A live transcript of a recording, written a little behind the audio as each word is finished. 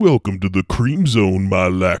Welcome to the Cream Zone, my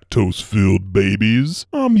lactose-filled babies.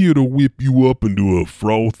 I'm here to whip you up into a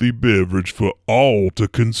frothy beverage for all to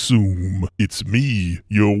consume. It's me,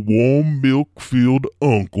 your warm milk-filled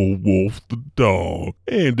Uncle Wolf the dog.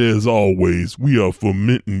 And as always, we are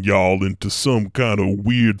fermenting y'all into some kind of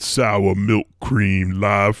weird sour milk cream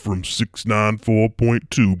live from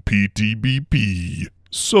 694.2 PTBP.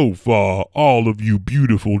 So far, all of you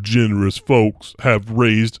beautiful, generous folks have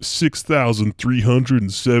raised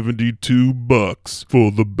 $6,372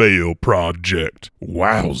 for the Bail Project.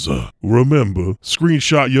 Wowza. Remember,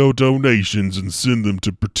 screenshot your donations and send them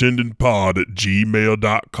to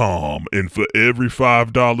pretendingpod@gmail.com, and for every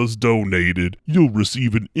 $5 donated, you'll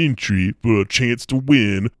receive an entry for a chance to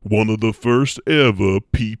win one of the first ever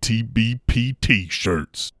PTBP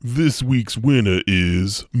t-shirts. This week's winner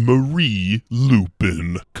is Marie Lupin.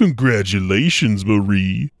 Congratulations,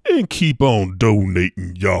 Marie, and keep on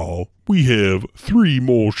donating, y'all. We have 3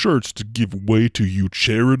 more shirts to give away to you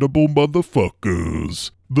charitable motherfuckers.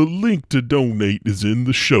 The link to donate is in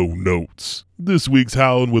the show notes. This week's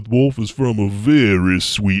Howlin' with Wolf is from a very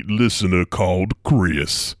sweet listener called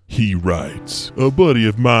Chris. He writes, "A buddy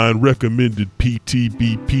of mine recommended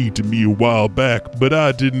PTBP to me a while back, but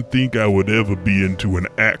I didn't think I would ever be into an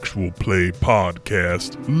actual play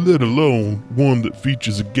podcast, let alone one that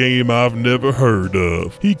features a game I've never heard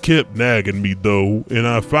of. He kept nagging me though, and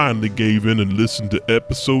I finally gave in and listened to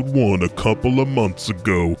episode 1 a couple of months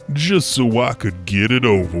ago, just so I could get it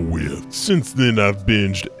over with. Since then I've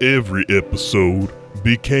binged every episode,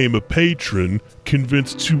 became a patron,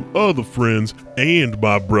 convinced 2 other friends and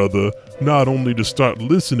my brother not only to start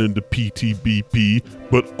listening to PTBP,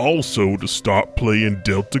 but also to start playing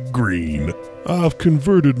Delta Green. I've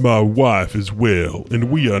converted my wife as well,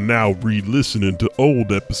 and we are now re-listening to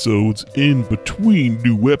old episodes in between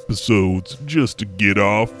new episodes just to get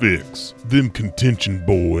our fix. Them contention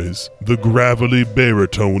boys, the gravelly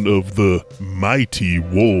baritone of the mighty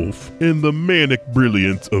Wolf, and the manic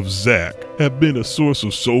brilliance of Zach have been a source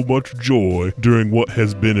of so much joy during what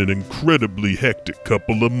has been an incredibly hectic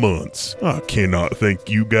couple of months. I cannot thank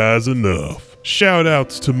you guys enough.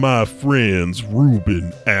 Shout-outs to my friends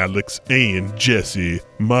Ruben, Alex, and Jesse,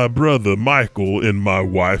 my brother Michael, and my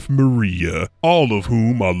wife Maria, all of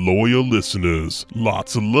whom are loyal listeners.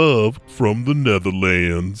 Lots of love from the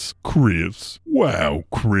Netherlands. Chris." Wow,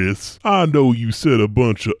 Chris. I know you said a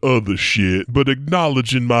bunch of other shit, but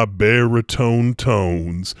acknowledging my baritone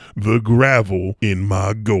tones, the gravel in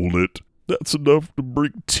my gullet, that's enough to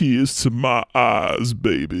bring tears to my eyes,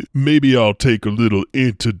 baby. Maybe I'll take a little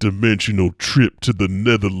interdimensional trip to the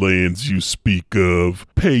Netherlands you speak of.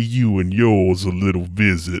 Pay you and yours a little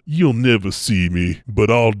visit. You'll never see me, but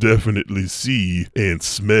I'll definitely see and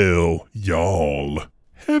smell y'all.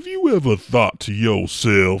 Have you ever thought to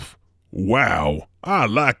yourself, wow, I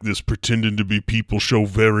like this pretending to be people show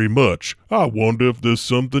very much. I wonder if there's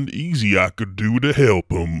something easy I could do to help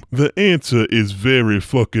them? The answer is very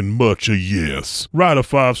fucking much a yes. Write a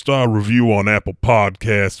 5-star review on Apple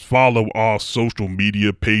Podcasts, follow our social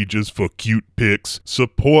media pages for cute pics,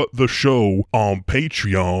 support the show on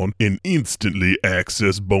Patreon, and instantly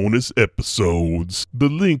access bonus episodes. The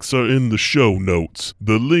links are in the show notes.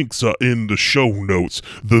 The links are in the show notes.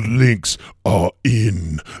 The links are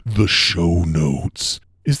in the show notes.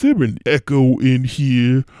 Is there an echo in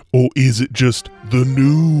here, or is it just the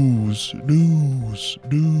news?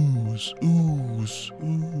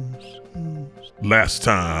 Last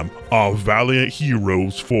time, our valiant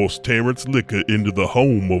heroes forced Terrence Licker into the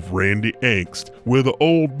home of Randy Angst, where the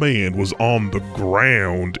old man was on the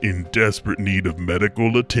ground in desperate need of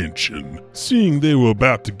medical attention. Seeing they were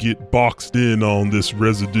about to get boxed in on this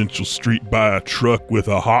residential street by a truck with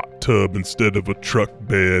a hot tub instead of a truck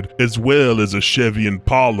bed, as well as a Chevy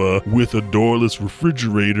Impala with a doorless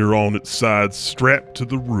refrigerator on its side strapped to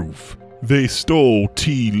the roof, they stole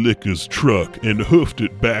T. Licker's truck and hoofed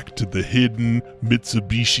it back to the hidden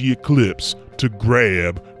Mitsubishi Eclipse to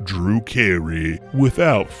grab Drew Carey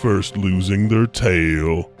without first losing their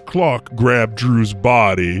tail. Clark grabbed Drew's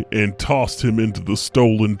body and tossed him into the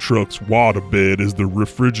stolen truck's waterbed as the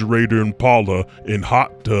refrigerator Impala and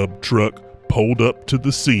hot tub truck pulled up to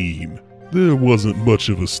the scene. There wasn't much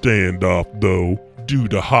of a standoff though, due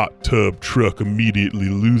to hot tub truck immediately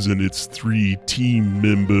losing its 3 team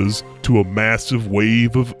members to a massive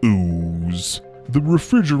wave of ooze. The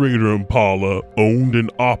refrigerator Impala, owned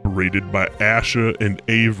and operated by Asher and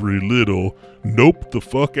Avery Little, noped the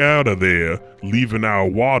fuck out of there, leaving our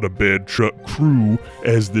waterbed truck crew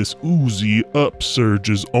as this oozy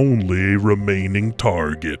upsurge's only remaining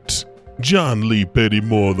target. John Lee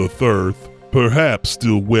Pettymore III, perhaps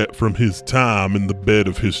still wet from his time in the bed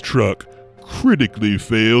of his truck, critically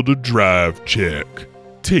failed a drive check.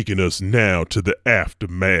 Taking us now to the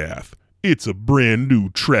aftermath. It's a brand new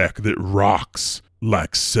track that rocks,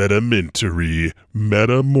 like sedimentary,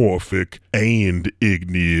 metamorphic, and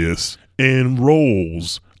igneous, and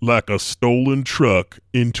rolls like a stolen truck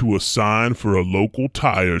into a sign for a local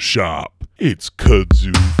tire shop. It's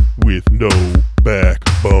kudzu with no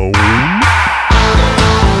backbone.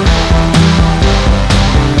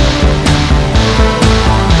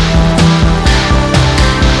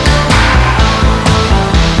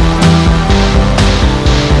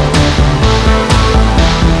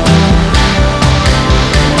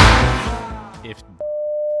 If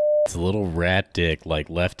it's a little rat dick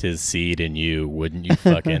left his seed in you, wouldn't you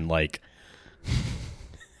fucking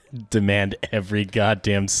demand every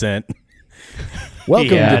goddamn cent?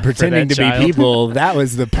 Welcome Yeah, to Pretending to for that Be child. People. That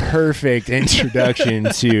was the perfect introduction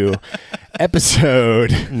to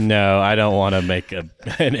episode. No, I don't want to make an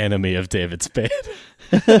enemy of David Spade.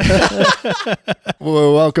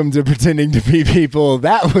 Well, welcome to Pretending to Be People.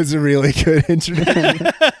 That was a really good introduction.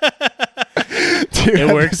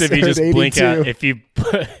 It works if you just episode blink out 82.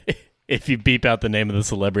 if you beep out the name of the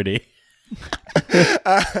celebrity.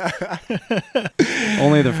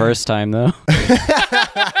 Only the first time, though.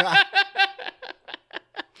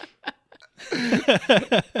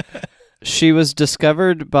 She was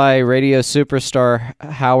discovered by radio superstar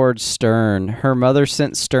Howard Stern. Her mother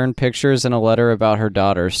sent Stern pictures and a letter about her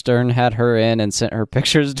daughter. Stern had her in and sent her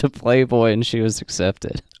pictures to Playboy, and she was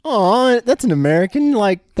accepted. Aw, that's an American,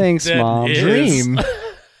 Thanks, That Mom. is- dream.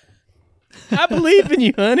 I believe in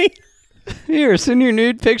you, honey. Here, send your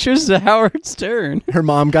nude pictures to Howard Stern. Her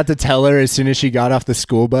mom got to tell her as soon as she got off the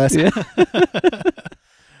school bus. Yeah.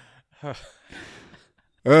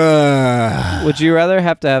 Would you rather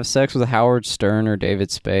have to have sex with Howard Stern or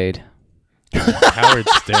David Spade? Howard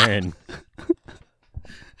Stern.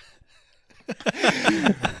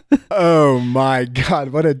 Oh my God,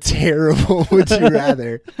 what a terrible would you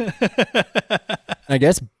rather? I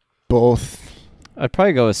guess both. I'd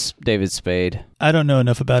probably go with David Spade. I don't know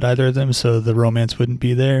enough about either of them, so the romance wouldn't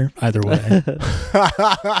be there either way.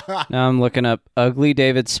 Now I'm looking up ugly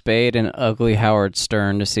David Spade and ugly Howard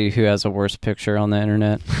Stern to see who has a worse picture on the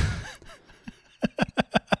internet.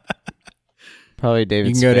 Probably David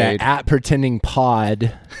You can go Spade. to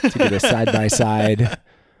 @pretendingpod to get a side-by-side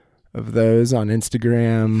of those on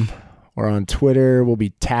Instagram or on Twitter. We'll be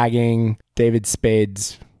tagging David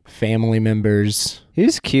Spade's family members.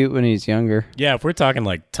 He's cute when he's younger. Yeah, if we're talking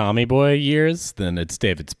Tommy Boy years, then it's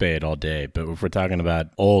David Spade all day. But if we're talking about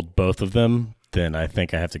old both of them, then I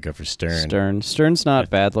think I have to go for Stern. Stern's not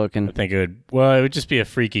bad I looking. think it would just be a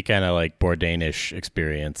freaky kind of Bourdain-ish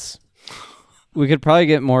experience. We could probably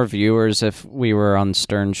get more viewers if we were on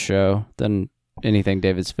Stern's show than anything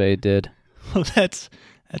David Spade did. Well, that's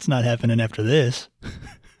not happening after this.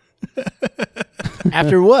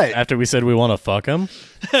 After what? After we said we want to fuck him?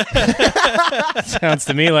 Sounds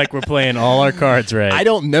to me like we're playing all our cards right. I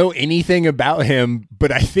don't know anything about him,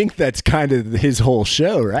 but I think that's kind of his whole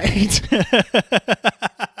show, right?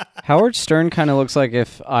 Howard Stern kind of looks like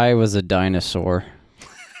if I was a dinosaur.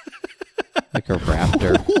 Like a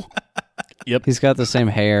raptor. Yep. He's got the same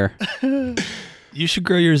hair. You should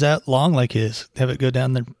grow yours out long like his. Have it go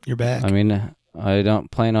down your back. I mean, I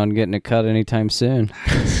don't plan on getting it cut anytime soon.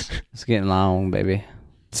 It's getting long, baby.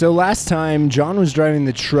 So last time, John was driving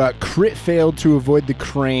the truck, crit failed to avoid the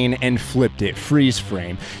crane, and flipped it, freeze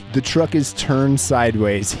frame. The truck is turned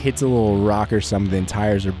sideways, hits a little rock or something,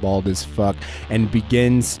 tires are bald as fuck, and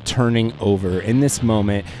begins turning over. In this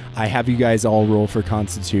moment, I have you guys all roll for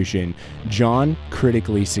Constitution. John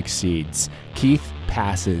critically succeeds. Keith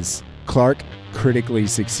passes. Clark critically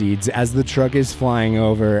succeeds. As the truck is flying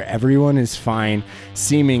over, everyone is fine,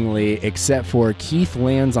 seemingly, except for Keith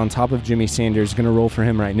lands on top of Jimmy Sanders. Gonna roll for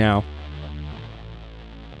him right now.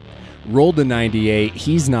 Rolled a 98.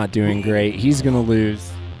 He's not doing great. He's gonna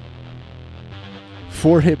lose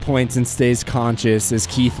 4 hit points and stays conscious as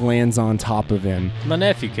Keith lands on top of him. My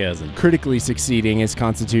nephew cousin. Critically succeeding his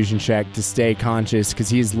Constitution check to stay conscious because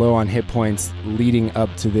he's low on hit points leading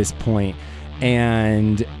up to this point.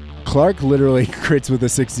 And Clark literally crits with a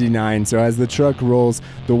 69, so as the truck rolls,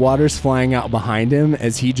 the water's flying out behind him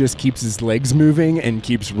as he just keeps his legs moving and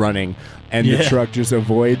keeps running. And the Yeah. truck just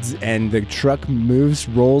avoids, and the truck moves,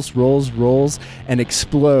 rolls, and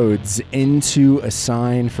explodes into a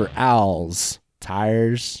sign for owls,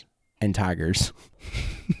 tires, and tigers.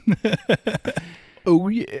 oh,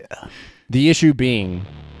 yeah. The issue being,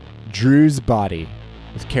 Drew's body,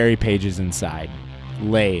 with Carrie Page's inside,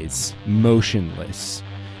 lays motionless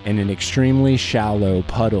in an extremely shallow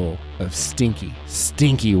puddle of stinky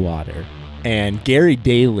water. and Gary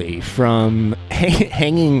Daly from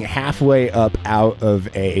hanging halfway up out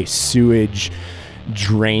of a sewage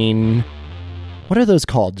drain. What are those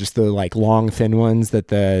called? Just the like long, thin ones that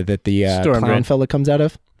the clown drain. fella comes out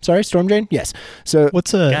of. Sorry, storm drain. Yes. So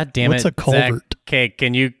What's God damn what's it, a culvert? Zach, okay,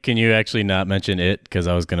 can you actually not mention it? Because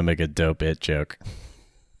I was gonna make a dope it joke.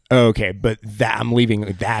 okay, but I'm leaving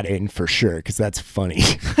that in for sure because that's funny.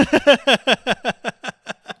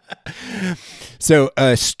 So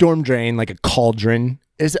a storm drain, like a cauldron,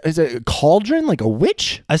 is a cauldron like a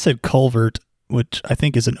witch? I said culvert, which I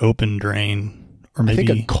think is an open drain, or maybe I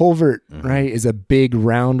think a culvert, right, is a big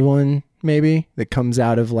round one, maybe that comes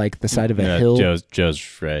out of like the side of a hill.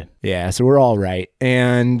 Joe's right. Yeah, so we're all right.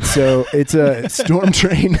 And so it's a storm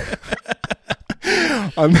drain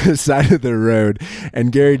on the side of the road.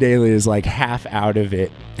 And Gary Daly is like half out of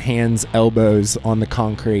it, hands, elbows on the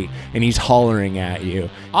concrete, and he's hollering at you.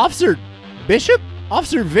 Officer Bishop?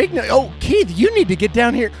 Officer Vigna? Oh, Keith, you need to get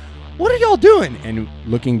down here. What are y'all doing? And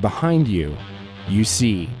looking behind you, you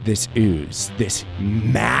see this ooze, this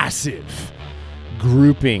massive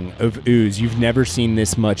grouping of ooze. You've never seen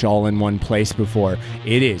this much all in one place before.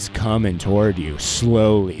 It is coming toward you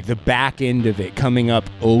slowly. The back end of it coming up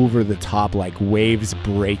over the top like waves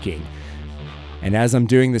breaking. And as I'm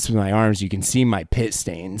doing this with my arms, you can see my pit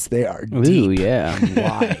stains. They are deep, Ooh, yeah. and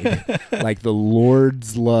wide, like the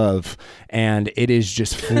Lord's love. And it is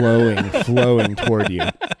just flowing toward you.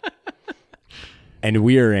 And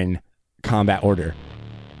we are in combat order.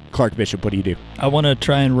 Clark Bishop, what do you do? I want to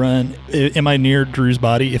try and run. Am I near Drew's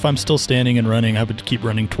body? If I'm still standing and running, I would keep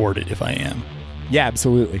running toward it if I am. Yeah,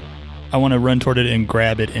 absolutely. I want to run toward it and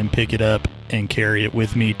grab it and pick it up and carry it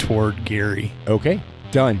with me toward Gary. Okay.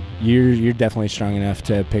 Done. You're definitely strong enough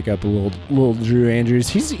to pick up a little Drew Andrews.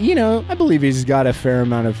 He's, I believe he's got a fair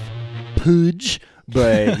amount of pooge,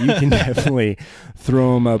 but you can definitely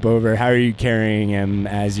throw him up over. How are you carrying him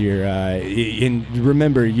as you're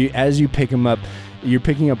remember, as you pick him up, you're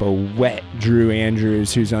picking up a wet Drew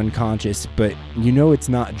Andrews who's unconscious, but it's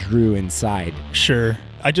not Drew inside. Sure.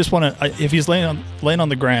 I just want to, if he's laying on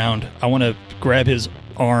the ground, I want to grab his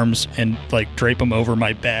arms and like drape him over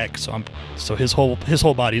my back, so his whole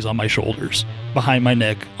body's on my shoulders, behind my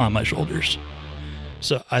neck, on my shoulders.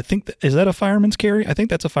 So I think is that a fireman's carry? I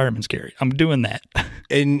think that's a fireman's carry. I'm doing that.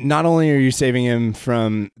 And not only are you saving him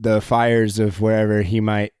from the fires of wherever he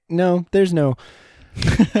might. No, there's no.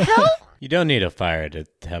 Hell. You don't need a fire to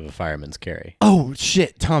have a fireman's carry. Oh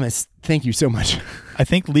shit, Thomas! Thank you so much. I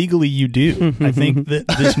think legally you do. I think that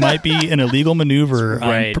this might be an illegal maneuver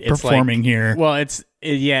Right. I'm performing here. Well, and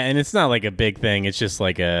it's not like a big thing. It's just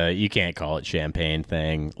like you can't call it champagne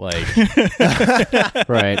thing. Like,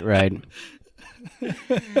 Right.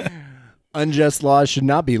 Unjust laws should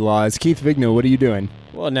not be laws. Keith Vigno, what are you doing?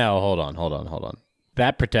 well, no, hold on.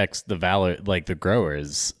 That protects the valor, like the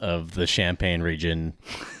growers of the Champagne region.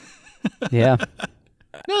 Yeah.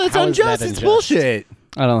 No, that's How is that unjust. It's unjust? bullshit.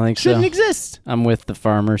 I don't think Shouldn't so. exist. I'm with the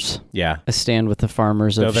farmers. Yeah. I stand with the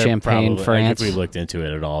farmers So of they're Champagne, probably, France. Like, if we looked into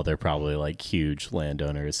it at all, they're probably like huge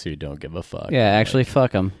landowners who don't give a fuck. Yeah, actually,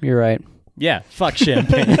 fuck them. You're right. Yeah, fuck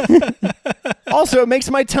Champagne. Also, it makes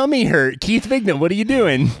my tummy hurt. Keith Vigno, what are you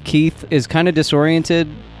doing? Keith is kind of disoriented,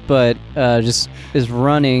 but just is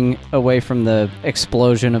running away from the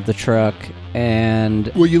explosion of the truck.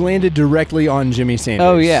 And Well, you landed directly on Jimmy Sanders.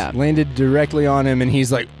 Oh, yeah. Landed directly on him, and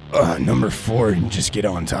he's like, number 4, and just get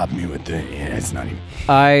on top of me with the... Yeah, it's not even...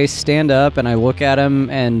 I stand up and I look at him,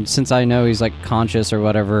 and since I know he's like conscious or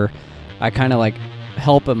whatever, I kind of like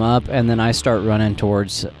help him up, and then I start running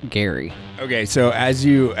towards Gary. Okay, so as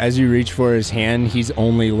you reach for his hand, he's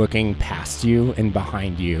only looking past you and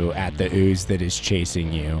behind you at the ooze that is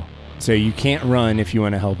chasing you. So you can't run if you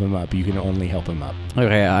want to help him up. You can only help him up.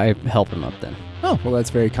 Okay, I help him up then. Oh, well, that's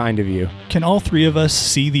very kind of you. Can all three of us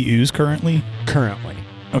see the ooze currently? Currently.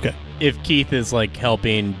 Okay. If Keith is like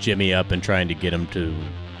helping Jimmy up and trying to get him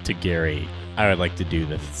to Gary, I would like to do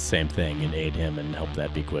the same thing and aid him and help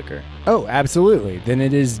that be quicker. Oh, absolutely. Then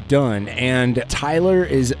it is done. And Tyler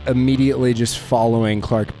is immediately just following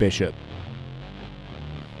Clark Bishop.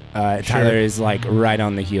 Tyler is like right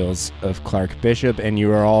on the heels of Clark Bishop, and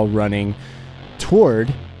you are all running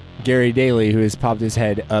toward Gary Daly, who has popped his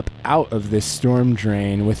head up out of this storm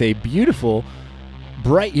drain with a beautiful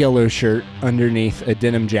bright yellow shirt underneath a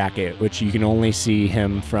denim jacket, which you can only see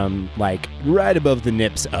him from like right above the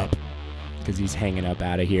nips up because he's hanging up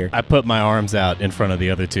out of here. I put my arms out in front of the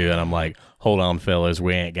other two, and I'm like, hold on, fellas,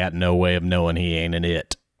 we ain't got no way of knowing he ain't an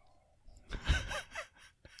it.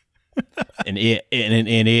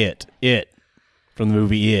 It from the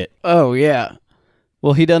movie It. Oh, yeah.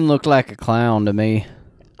 Well, he doesn't look like a clown to me.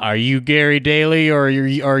 Are you Gary Daly or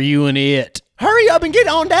are you an it? Hurry up and get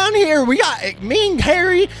on down here. We got me and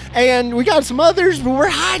Harry, and we got some others, but we're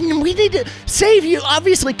hiding. We need to save you.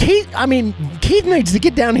 Obviously, Keith needs to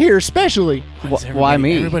get down here especially. Why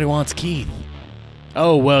me? Everybody wants Keith.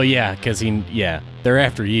 Oh, well, yeah, because they're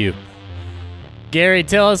after you. Gary,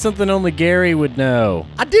 tell us something only Gary would know.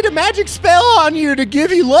 I did a magic spell on you to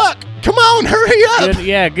give you luck. Come on, hurry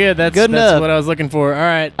up. Good. That's enough. what I was looking for. All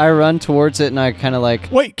right. I run towards it and I kind of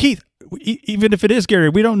like... Wait, Keith, even if it is Gary,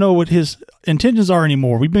 we don't know what his intentions are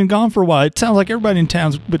anymore. We've been gone for a while. It sounds like everybody in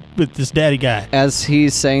town's with this daddy guy. As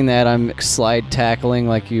he's saying that, I'm slide tackling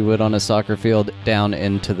like you would on a soccer field down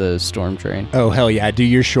into the storm drain. Oh, hell yeah. Do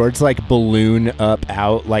your shorts like balloon up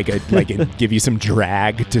out, like give you some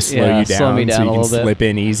drag to slow you down, slow me down so you a can little bit. slip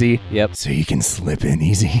in easy? Yep. So you can slip in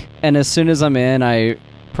easy. And as soon as I'm in, I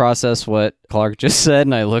process what Clark just said,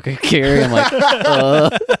 and I look at Gary. I'm like,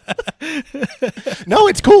 No,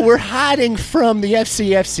 it's cool. We're hiding from the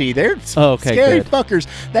FCFC. They're scary good. fuckers.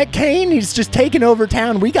 That Kane is just taking over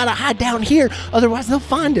town. We got to hide down here. Otherwise, they'll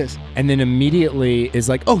find us. And then immediately is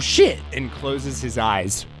like, oh, shit, and closes his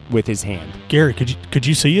eyes with his hand. Gary, could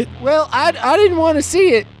you see it? Well, I didn't want to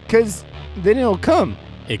see it because then it'll come.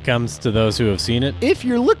 It comes to those who have seen it. If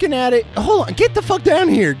you're looking at it, hold on, get the fuck down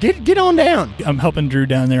here. Get on down. I'm helping Drew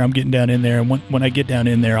down there. I'm getting down in there. And when I get down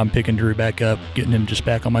in there, I'm picking Drew back up, getting him just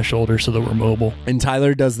back on my shoulder so that we're mobile. And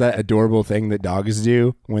Tyler does that adorable thing that dogs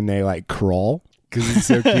do when they like crawl because it's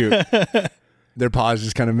so cute. Their paws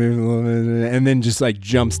just kind of move a little bit and then just like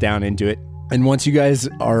jumps down into it. And once you guys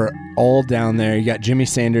are all down there, you got Jimmy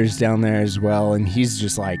Sanders down there as well. And he's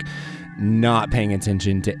just like not paying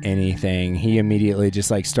attention to anything. He immediately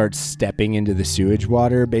just like starts stepping into the sewage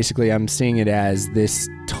water. Basically, I'm seeing it as this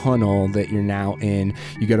tunnel that you're now in.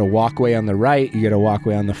 You got a walkway on the right, you got a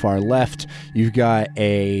walkway on the far left. You've got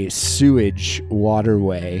a sewage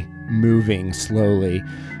waterway moving slowly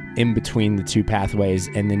in between the two pathways,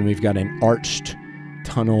 and then we've got an arched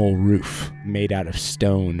tunnel roof made out of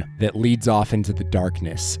stone that leads off into the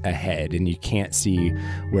darkness ahead, and you can't see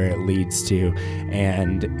where it leads to.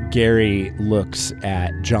 And Gary looks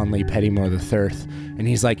at John Lee Pettymore III, and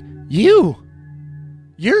he's like, you're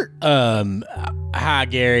Hi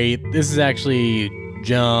Gary, this is actually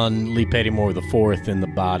John Lee Pettymore IV in the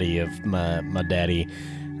body of my daddy.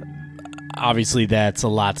 Obviously, that's a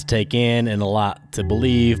lot to take in and a lot to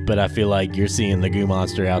believe, but I feel like you're seeing the goo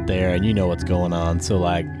monster out there and you know what's going on. So,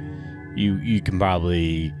 like, you can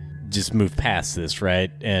probably just move past this, right?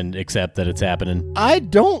 And accept that it's happening. I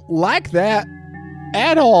don't like that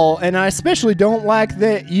at all, and I especially don't like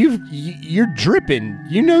that you're dripping.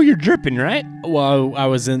 You know you're dripping, right? Well, I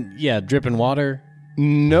was dripping water.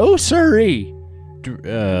 No, sirree.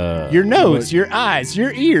 Your nose, your eyes,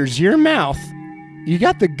 your ears, your mouth. You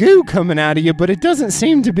got the goo coming out of you, but it doesn't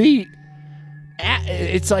seem to be...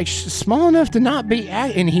 It's like small enough to not be...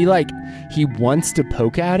 And he wants to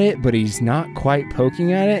poke at it, but he's not quite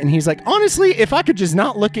poking at it. And he's like, honestly, if I could just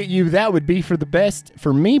not look at you, that would be for the best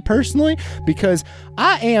for me personally, because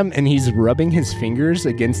I am... And he's rubbing his fingers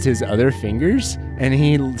against his other fingers, and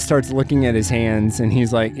he starts looking at his hands, and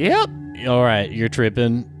he's like, yep. All right, you're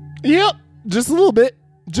tripping. Yep, just a little bit.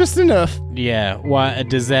 Just enough. Yeah, why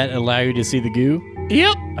does that allow you to see the goo?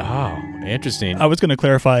 Yep. Oh, interesting. I was going to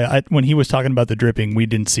clarify, when he was talking about the dripping, we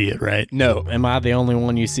didn't see it, right? No. Am I the only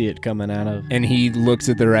one you see it coming out of? And he looks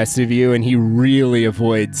at the rest of you, and he really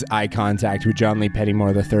avoids eye contact with John Lee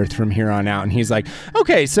Pettymore III from here on out. And he's like,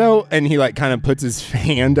 okay, so... And he like kind of puts his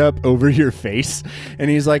hand up over your face, and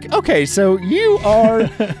he's like, okay, so you are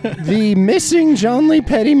the missing John Lee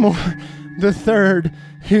Pettymore III,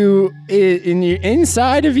 who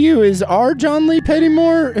inside of you is our John Lee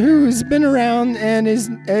Pettymore, who's been around and is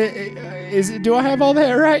do I have all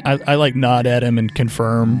that right? I like nod at him and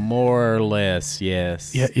confirm. More or less,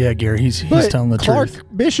 yes. Yeah, Gary, he's telling the Clark truth.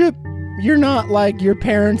 Bishop, you're not like your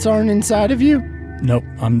parents aren't inside of you? Nope,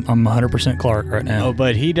 I'm 100% Clark right now. Oh,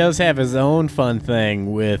 but he does have his own fun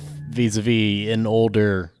thing with vis-a-vis an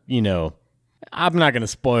older, I'm not going to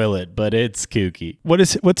spoil it, but it's kooky.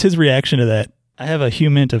 What's his reaction to that? I have a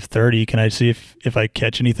humint of 30. Can I see if I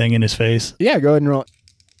catch anything in his face? Yeah, go ahead and roll.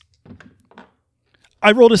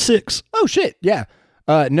 I rolled a 6. Oh, shit, yeah.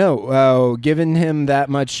 No, given him that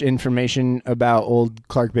much information about old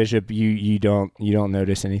Clark Bishop, you don't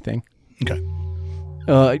notice anything. Okay.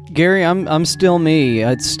 Gary, I'm still me.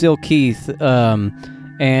 It's still Keith.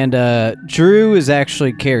 And Drew is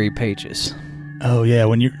actually Carrie Pages. Oh yeah,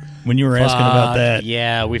 when you were asking about that.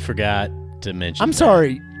 Yeah, we forgot to mention. I'm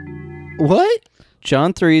sorry. What?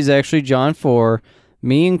 John 3 is actually John 4.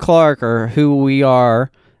 Me and Clark are who we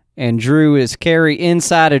are, and Drew is Carrie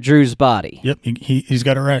inside of Drew's body. Yep, he's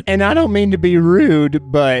got it right. And I don't mean to be rude,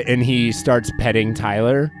 and he starts petting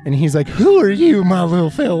Tyler, and he's like, "Who are you, my little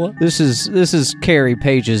fella?" This is Carrie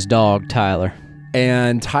Page's dog, Tyler.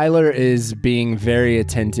 And Tyler is being very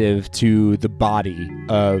attentive to the body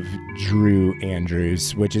of Drew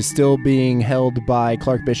Andrews, which is still being held by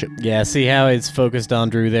Clark Bishop. Yeah, see how it's focused on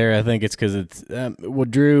Drew there? I think it's because it's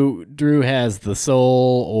Drew has the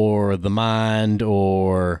soul or the mind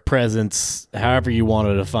or presence, however you want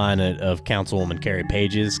to define it, of Councilwoman Carrie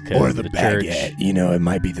Page's. Or the church. baguette. It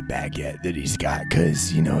might be the baguette that he's got,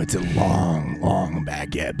 because, it's a long, long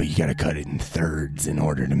baguette, but you got to cut it in thirds in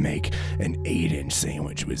order to make an 8-inch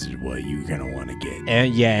sandwich, which is what you're going to want to get.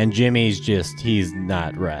 And Jimmy's he's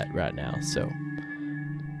not right now, so.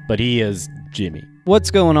 But he is Jimmy. What's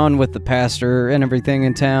going on with the pastor and everything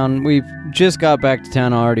in town? We've just got back to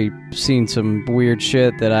town, already seen some weird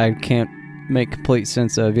shit that I can't make complete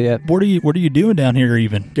sense of yet. What are you doing down here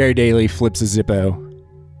even? Gary Daly flips a Zippo,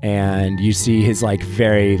 and you see his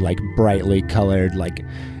very brightly colored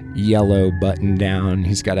yellow button down.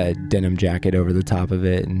 He's got a denim jacket over the top of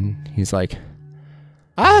it, and he's like,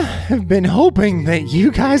 "I have been hoping that you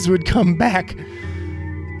guys would come back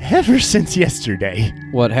ever since yesterday.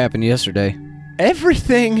 What happened yesterday?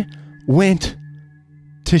 Everything went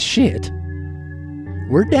to shit.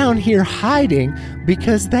 We're down here hiding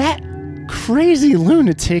because that crazy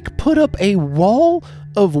lunatic put up a wall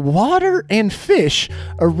of water and fish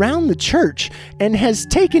around the church and has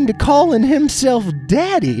taken to calling himself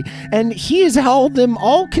Daddy, and he has held them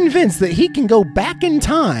all convinced that he can go back in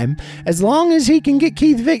time as long as he can get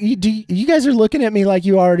Keith Vick." You guys are looking at me like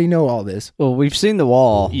you already know all this. Well, we've seen the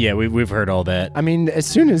wall. Yeah, we've heard all that. I mean, as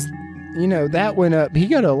soon as that went up, he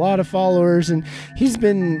got a lot of followers, and he's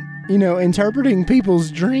been interpreting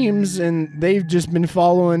people's dreams, and they've just been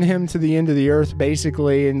following him to the end of the earth,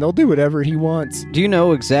 basically, and they'll do whatever he wants. Do you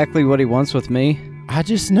know exactly what he wants with me? I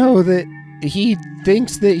just know that he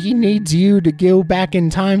thinks that he needs you to go back in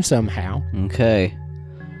time somehow. Okay.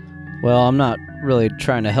 Well, I'm not really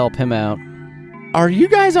trying to help him out. Are you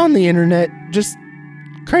guys on the internet? Just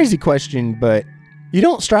crazy question, but you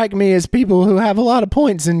don't strike me as people who have a lot of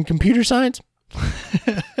points in computer science.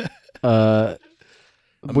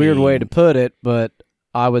 Weird way to put it, but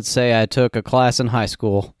I would say I took a class in high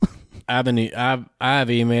school. I have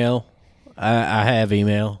email. I have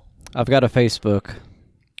email. I've got a Facebook.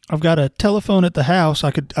 I've got a telephone at the house.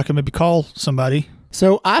 I could maybe call somebody.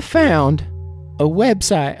 So I found a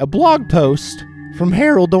website, a blog post from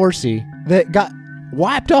Harold Dorsey that got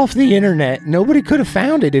wiped off the internet. Nobody could have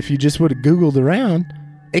found it if you just would have Googled around.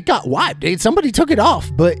 It got wiped. Somebody took it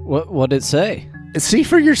off, but What did it say? see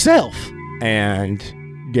for yourself. And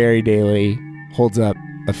Gary Daly holds up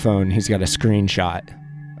a phone. He's got a screenshot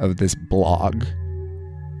of this blog.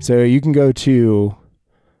 So you can go to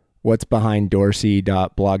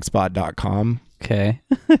what'sbehinddorsey.blogspot.com. Okay.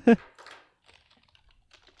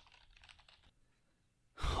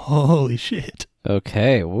 Holy shit.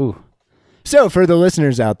 Okay. Woo. So for the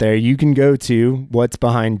listeners out there, you can go to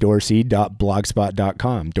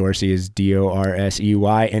what'sbehinddorsey.blogspot.com. Dorsey is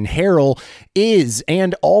Dorsey, and Harold is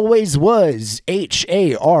and always was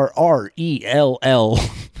Harrell.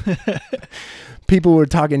 People were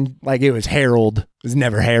talking like it was Harold. It was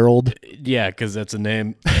never Harold. Yeah, because that's a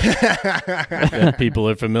name that people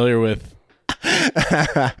are familiar with.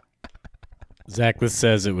 Zach, this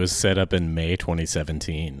says it was set up in May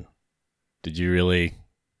 2017. Did you really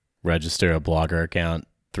register a Blogger account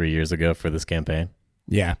 3 years ago for this campaign?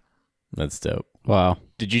 Yeah. That's dope. Wow.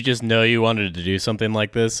 Did you just know you wanted to do something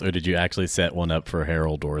like this, or did you actually set one up for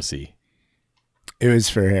Harold Dorsey? It was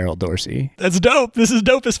for Harold Dorsey. That's dope. This is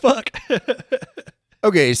dope as fuck.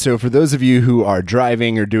 Okay, so for those of you who are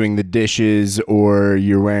driving or doing the dishes, or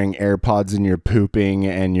you're wearing AirPods and you're pooping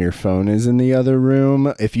and your phone is in the other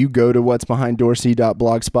room, if you go to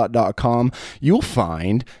what'sbehinddorsey.blogspot.com, you'll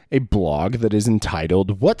find a blog that is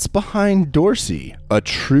entitled What's Behind Dorsey? A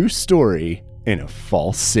True Story in a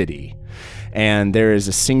False City. And there is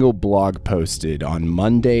a single blog posted on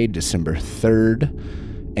Monday, December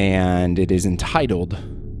 3rd, and it is entitled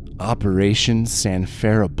Operation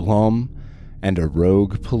Sanfera Blum and a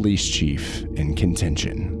Rogue Police Chief in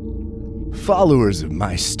Contention. Followers of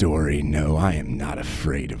my story know I am not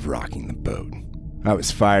afraid of rocking the boat. I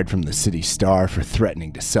was fired from the City Star for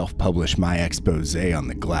threatening to self-publish my expose on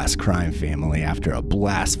the Glass crime family after a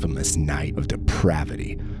blasphemous night of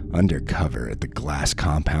depravity undercover at the Glass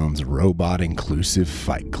Compound's robot-inclusive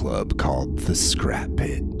fight club called the Scrap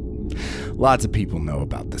Pit. Lots of people know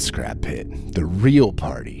about the Scrap Pit. The real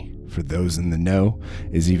party, for those in the know,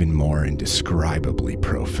 is even more indescribably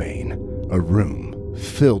profane. A room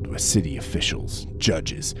filled with city officials,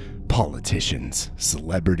 judges, politicians,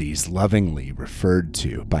 celebrities lovingly referred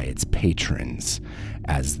to by its patrons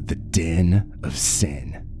as the Den of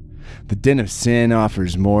Sin. The Den of Sin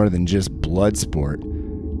offers more than just blood sport.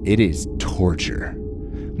 It is torture.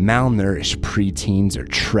 Malnourished preteens are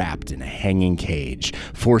trapped in a hanging cage,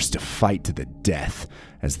 forced to fight to the death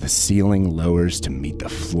as the ceiling lowers to meet the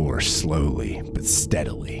floor slowly but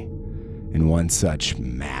steadily. In one such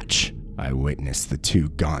match, I witnessed the two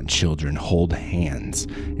gaunt children hold hands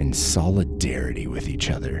in solidarity with each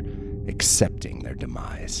other, accepting their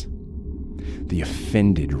demise. The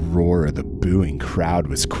offended roar of the booing crowd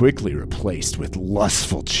was quickly replaced with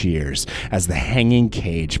lustful cheers as the hanging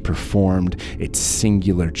cage performed its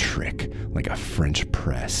singular trick like a French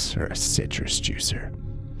press or a citrus juicer.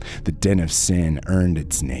 The Den of Sin earned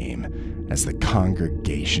its name as the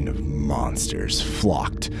congregation of monsters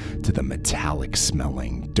flocked to the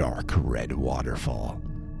metallic-smelling dark red waterfall.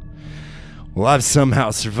 Well, I've somehow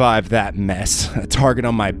survived that mess. A target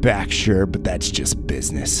on my back, sure, but that's just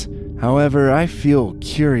business. However, I feel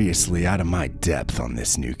curiously out of my depth on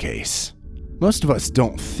this new case. Most of us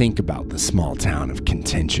don't think about the small town of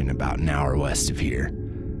Contention about an hour west of here,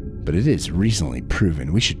 but it is recently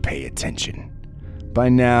proven we should pay attention. By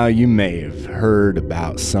now, you may have heard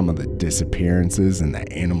about some of the disappearances in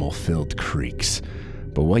the animal-filled creeks,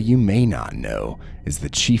 but what you may not know is the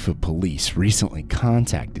chief of police recently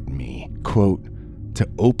contacted me, quote, to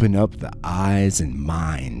open up the eyes and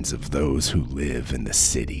minds of those who live in the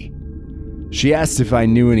city. She asked if I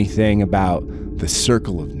knew anything about the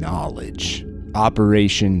Circle of Knowledge,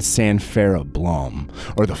 Operation Sanfera Blom,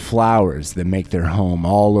 or the flowers that make their home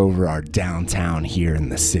all over our downtown here in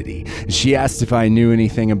the city. She asked if I knew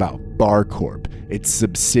anything about BarCorp, its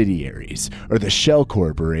subsidiaries, or the Shell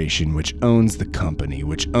Corporation, which owns the company,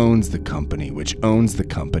 which owns the company, which owns the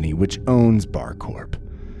company, which owns BarCorp.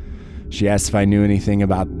 She asked if I knew anything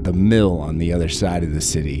about the mill on the other side of the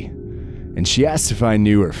city. And she asked if I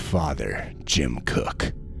knew her father, Jim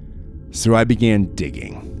Cook. So I began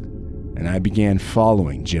digging. And I began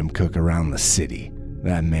following Jim Cook around the city.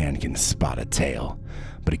 That man can spot a tail,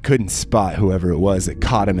 but he couldn't spot whoever it was that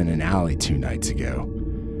caught him in an alley 2 nights ago.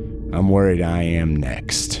 I'm worried I am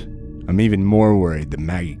next. I'm even more worried that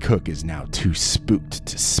Maggie Cook is now too spooked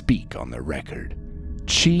to speak on the record.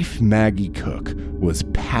 Chief Maggie Cook was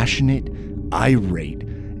passionate, irate,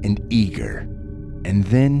 and eager. And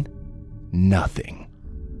then, nothing.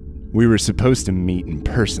 We were supposed to meet in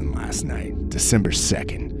person last night, December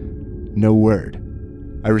 2nd. No word.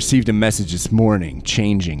 I received a message this morning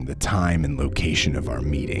changing the time and location of our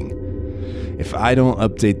meeting. If I don't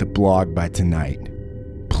update the blog by tonight,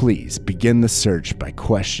 please begin the search by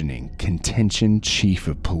questioning Contention Chief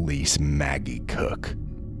of Police Maggie Cook.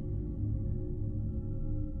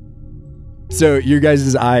 So your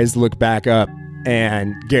guys' eyes look back up,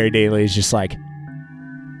 and Gary Daly is just like,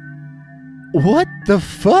 what the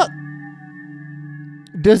fuck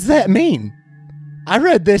does that mean? I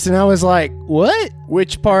read this and I was like, what?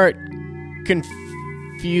 Which part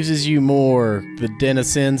confuses you more, the Den of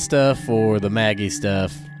Sin stuff or the Maggie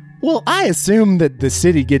stuff? Well, I assume that the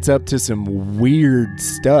city gets up to some weird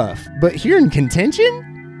stuff, but here in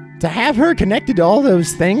Contention, to have her connected to all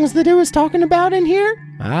those things that it was talking about in here,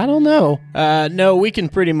 I don't know. No, we can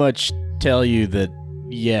pretty much tell you that,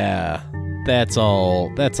 yeah, that's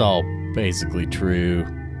all basically true.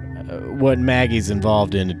 What Maggie's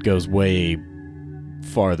involved in, it goes way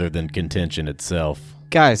farther than Contention itself.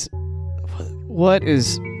 Guys, what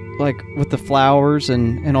is, like, with the flowers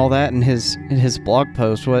and all that in his blog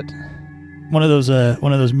post, what? One of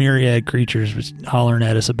those myriad creatures was hollering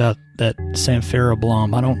at us about that Sanfera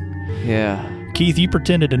Blom. Yeah. Keith, you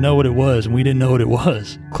pretended to know what it was, and we didn't know what it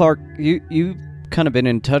was. Clark, you kind of been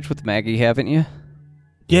in touch with Maggie, haven't you?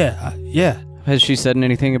 Yeah. Has she said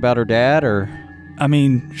anything about her dad, or? I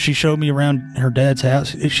mean, she showed me around her dad's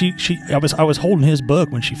house. I was holding his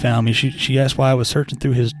book when she found me. She asked why I was searching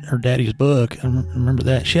through her daddy's book. I remember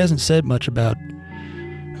that. She hasn't said much about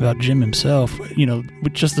Jim himself. You know,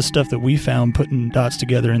 with just the stuff that we found, putting dots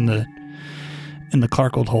together in the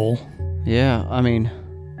Clarkold hole. Yeah, I mean,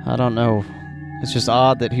 I don't know. It's just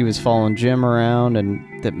odd that he was following Jim around,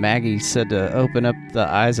 and that Maggie said to open up the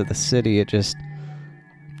eyes of the city. It just,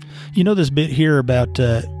 you know, this bit here about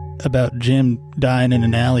Jim dying in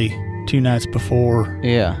an alley 2 nights before.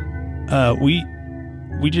 Yeah. We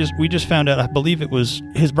just found out. I believe it was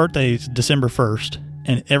his birthday is December 1st,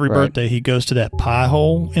 and every birthday he goes to that pie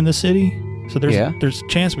hole in the city. So there's a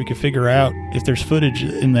chance we could figure out if there's footage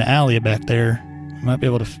in the alley back there. We might be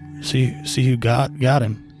able to see who got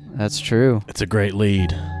him. That's true. It's a great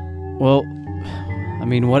lead. Well, I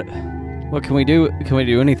mean, what What can we do? Can we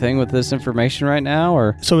do anything with this information right now,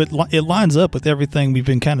 or? So it lines up with everything we've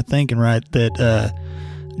been kind of thinking, right? That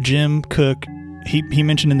Jim Cook, he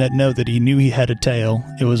mentioned in that note that he knew he had a tail.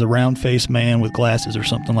 It was a round-faced man with glasses or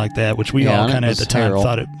something like that, which we all kind of at the time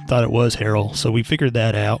thought it was Harold. So we figured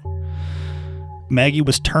that out. Maggie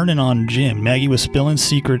was turning on Jim. Maggie was spilling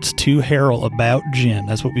secrets to Harold about Jim.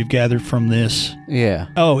 That's what we've gathered from this. Yeah.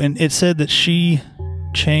 Oh, and it said that she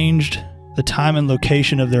changed the time and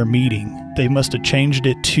location of their meeting. They must have changed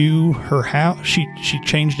it to her house. She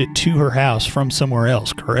changed it to her house from somewhere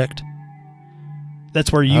else, correct?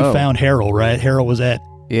 That's where you found Harold, right? Harold was at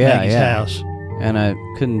Maggie's house. And I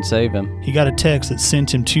couldn't save him. He got a text that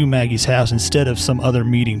sent him to Maggie's house instead of some other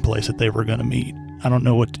meeting place that they were going to meet. I don't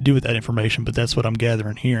know what to do with that information, but that's what I'm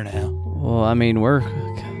gathering here now. Well, I mean,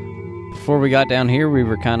 before we got down here, we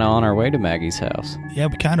were kind of on our way to Maggie's house. Yeah,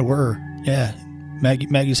 we kind of were. Yeah.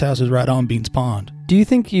 Maggie's house is right on Beans Pond. Do you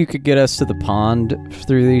think you could get us to the pond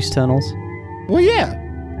through these tunnels? Well, yeah.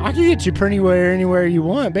 I can get you anywhere you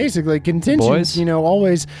want. Basically, Contention's, Boys?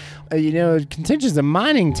 Always, Contention's a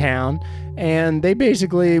mining town, and they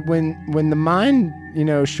basically, when the mine,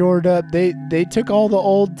 shored up, they took all the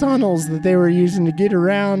old tunnels that they were using to get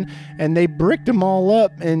around, and they bricked them all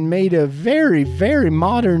up and made a very, very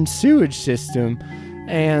modern sewage system.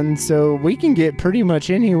 And so we can get pretty much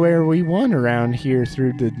anywhere we want around here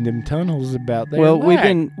through them tunnels about there. Well,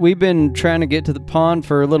 we've been trying to get to the pond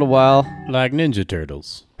for a little while. Like Ninja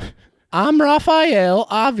Turtles. I'm Raphael,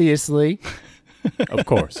 obviously. Of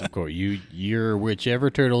course. You're whichever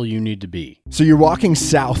turtle you need to be. So you're walking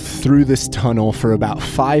south through this tunnel for about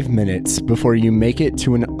 5 minutes before you make it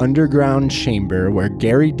to an underground chamber where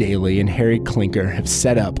Gary Daly and Harry Clinker have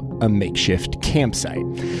set up a makeshift campsite.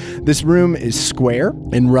 This room is square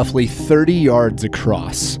and roughly 30 yards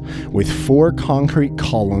across, with 4 concrete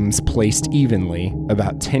columns placed evenly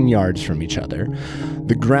about 10 yards from each other.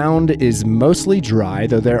 The ground is mostly dry,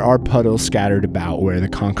 though there are puddles scattered about where the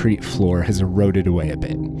concrete floor has eroded away a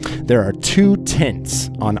bit. There are 2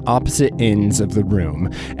 tents on opposite ends of the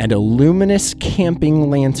room, and a luminous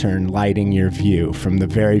camping lantern lighting your view from the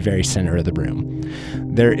very, very center of the room.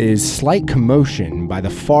 There is slight commotion by the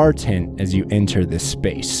far tent as you enter this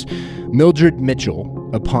space. Mildred Mitchell,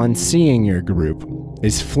 upon seeing your group,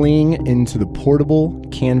 is fleeing into the portable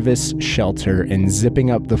canvas shelter and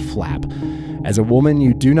zipping up the flap as a woman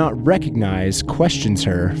you do not recognize questions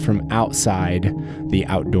her from outside the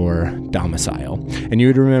outdoor domicile. And you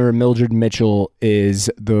would remember Mildred Mitchell is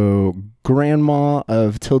the grandma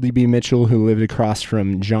of Tildy B. Mitchell, who lived across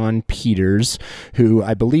from John Peters, who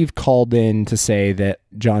I believe called in to say that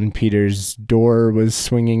John Peters' door was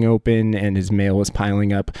swinging open and his mail was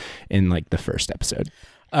piling up in the first episode.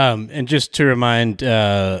 And just to remind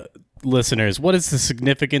listeners, what is the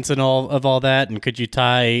significance in of all that? And could you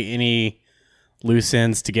tie any loose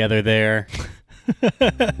ends together there?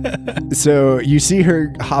 So you see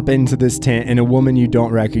her hop into this tent, and a woman you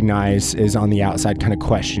don't recognize is on the outside kind of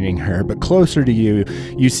questioning her. But closer to you,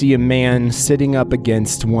 you see a man sitting up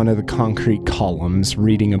against one of the concrete columns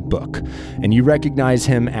reading a book. And you recognize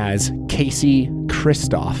him as Casey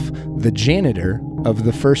Christoph, the janitor of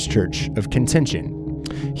the First Church of Contention.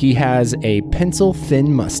 He has a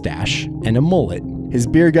pencil-thin mustache and a mullet. His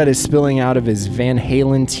beer gut is spilling out of his Van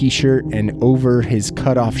Halen t-shirt and over his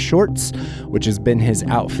cutoff shorts, which has been his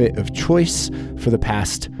outfit of choice for the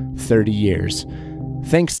past 30 years.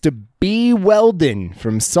 Thanks to B. Weldon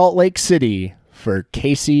from Salt Lake City for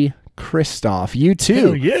Casey Christoph. You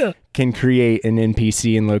too can create an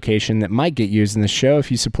NPC and location that might get used in the show if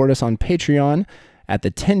you support us on Patreon at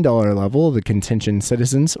the $10 level, the Contention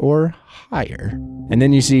Citizens, or higher. And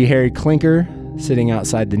then you see Harry Clinker sitting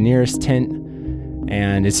outside the nearest tent.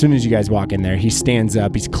 And as soon as you guys walk in there, he stands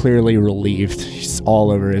up. He's clearly relieved. He's all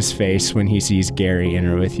over his face when he sees Gary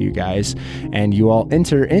enter with you guys. And you all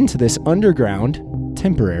enter into this underground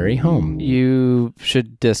temporary home. You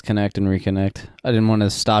should disconnect and reconnect. I didn't want to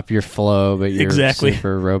stop your flow, but you're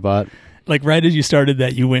super robot. Like right as you started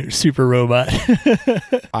that, you went super robot.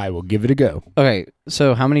 I will give it a go. Okay,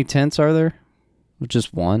 so how many tents are there?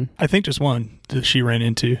 Just one? I think just one that she ran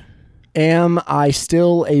into. Am I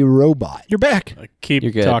still a robot? You're back.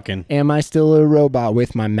 Keep talking. Am I still a robot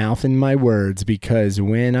with my mouth and my words? Because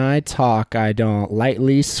when I talk, I don't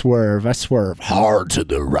lightly swerve. I swerve hard to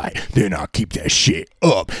the right. Then I keep that shit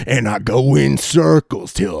up. And I go in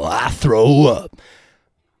circles till I throw up.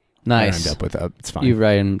 Nice. I rhymed up with up. It's fine. You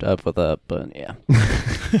rhymed up with up, but yeah.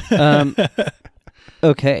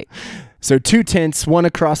 Okay. So 2 tents, one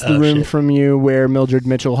across the room shit. from you where Mildred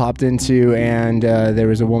Mitchell hopped into, and there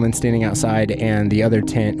was a woman standing outside, and the other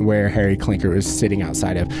tent where Harry Clinker was sitting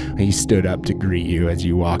outside of. He stood up to greet you as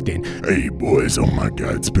you walked in. Hey, boys. Oh, my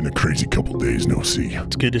God. It's been a crazy couple days. No see.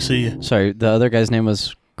 It's good to see you. Sorry, the other guy's name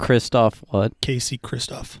was Christoph what? Casey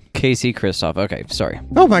Christoph. Casey Christoph. Okay, sorry.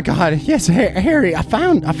 Oh my God! Yes, Harry, I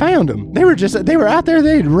found them. They were out there.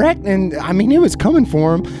 They'd wrecked, and I mean, it was coming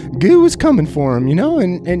for them. Goo was coming for them,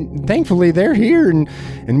 and thankfully they're here, and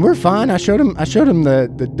we're fine. I showed them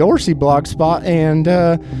the Dorsey blog spot, and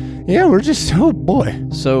yeah, we're just oh boy.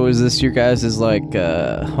 So is this your guys' like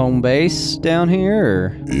home base down here,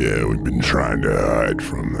 or? Yeah, we've been trying to hide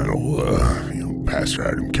from that old, Pastor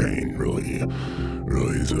Adam Kane. Really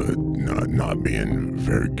is not being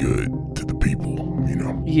very good to the people,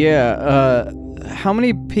 Yeah. How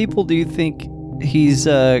many people do you think he's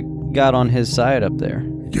got on his side up there?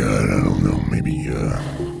 God, I don't know. Maybe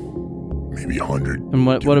 100. And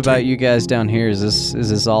what about you guys down here? Is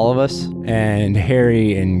this all of us? And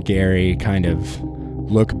Harry and Gary kind of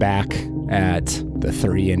look back at the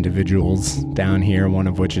 3 individuals down here, one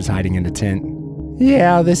of which is hiding in a tent.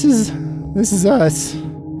 Yeah, this is us.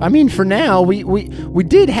 I mean, for now, we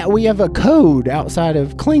have a code outside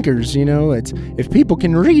of Clinkers. It's if people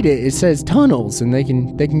can read it, it says tunnels, and they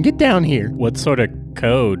can get down here. What sort of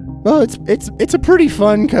code? Well, it's a pretty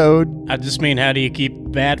fun code. I just mean, how do you keep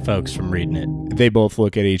bad folks from reading it? They both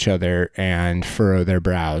look at each other and furrow their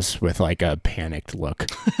brows with like a panicked look.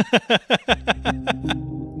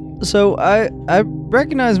 So I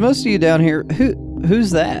recognize most of you down here. Who's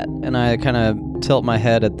that? And I kind of tilt my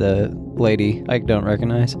head at the lady I don't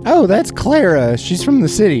recognize. Oh, that's Clara. She's from the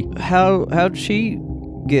city. How'd she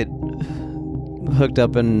get hooked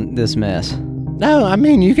up in this mess? No, I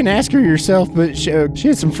mean, you can ask her yourself, but she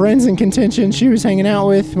had some friends in contention she was hanging out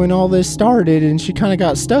with when all this started, and she kind of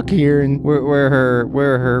got stuck here, and Where are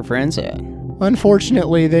her friends at?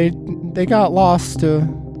 unfortunately, they got lost to,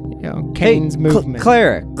 Kane's movement.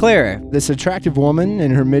 Clara. This attractive woman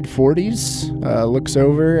in her mid-40s looks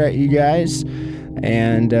over at you guys,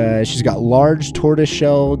 and she's got large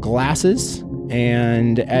tortoiseshell glasses.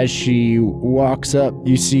 And as she walks up,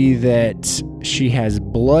 you see that she has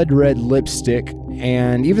blood red lipstick.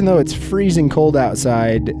 And even though it's freezing cold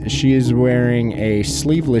outside, she is wearing a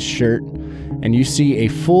sleeveless shirt. And you see a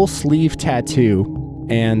full sleeve tattoo.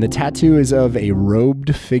 And the tattoo is of a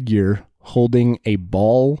robed figure holding a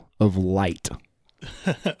ball of light.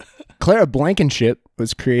 Clara Blankenship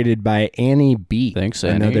was created by Annie B. Thanks,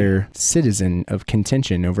 Annie. Another citizen of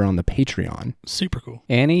contention over on the Patreon. Super cool.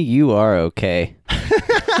 Annie, you are okay.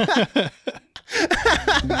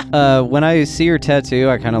 When I see her tattoo,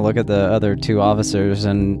 I kind of look at the other 2 officers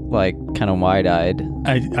and like kind of wide-eyed.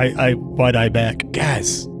 I wide-eye back.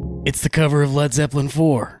 Guys, it's the cover of Led Zeppelin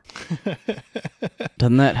 4.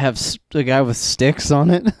 Doesn't that have a guy with sticks on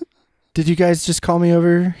it? Did you guys just call me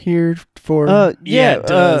over here for... Yeah, it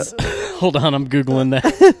does. Hold on, I'm Googling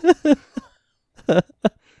that.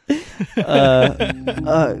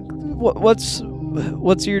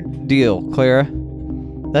 What's your deal, Clara?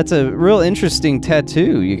 That's a real interesting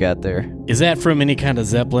tattoo you got there. Is that from any kind of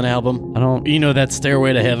Zeppelin album? I don't... You know that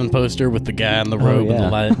Stairway to Heaven poster with the guy on the robe and the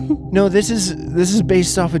light? No, this is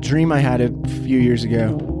based off a dream I had a few years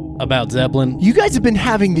ago. About Zeppelin? You guys have been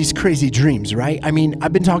having these crazy dreams, right? I mean,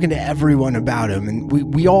 I've been talking to everyone about them, and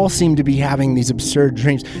we all seem to be having these absurd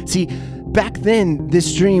dreams. See, back then,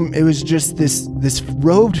 this dream, it was just this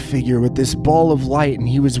robed figure with this ball of light, and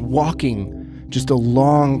he was walking just a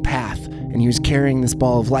long path, and he was carrying this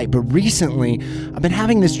ball of light. But recently, I've been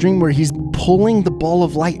having this dream where he's pulling the ball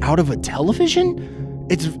of light out of a television.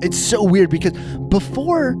 It's so weird because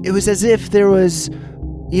before, it was as if there was...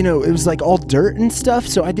 it was like all dirt and stuff,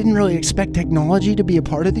 so I didn't really expect technology to be a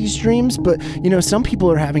part of these dreams, but, some people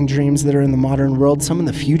are having dreams that are in the modern world, some in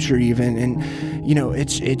the future even, and,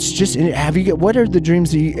 it's just, what are the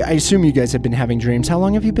dreams I assume you guys have been having dreams. How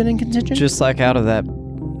long have you been in contention? Just like out of that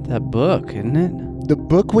book, isn't it? The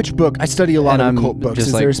book? Which book? I study a lot of occult books.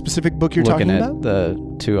 Is there a specific book you're talking about? Looking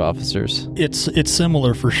at the 2 officers. It's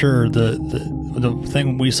similar for sure. The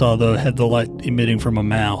thing we saw, though, had the light emitting from a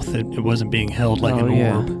mouth. It wasn't being held like an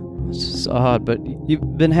orb. It's just odd, but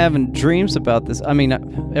you've been having dreams about this. I mean,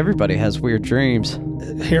 everybody has weird dreams.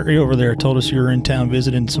 Harry over there told us you were in town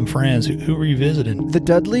visiting some friends. Who were you visiting? The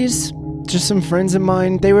Dudleys, just some friends of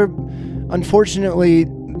mine. They were, unfortunately,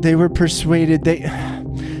 persuaded.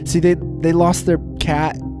 They lost their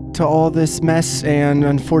cat to all this mess, and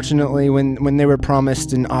unfortunately, when they were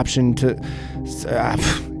promised an option to, I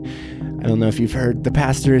don't know if you've heard, the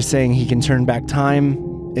pastor is saying he can turn back time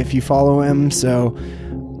if you follow him. So,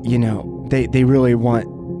 they really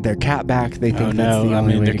want their cat back. They think Oh that's the no, I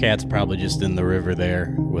only mean way their to cat's probably just in the river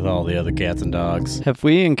there with all the other cats and dogs. Have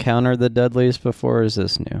we encountered the Dudleys before, or is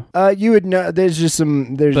this new? You would know. There's just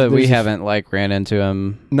some. But we there's haven't, like, ran into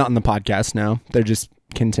them. not in the podcast. No, they're just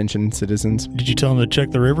contention citizens. Did you tell them to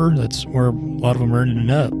check the river? That's where a lot of them are ending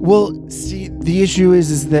up. Well, see, the issue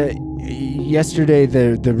is that yesterday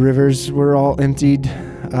the rivers were all emptied.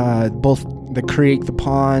 Both the creek, the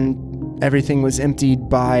pond, everything was emptied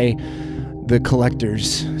by the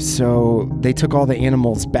collectors. So they took all the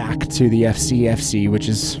animals back to the FCFC, which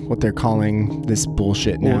is what they're calling this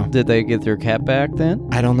bullshit now. Well, did they get their cat back then?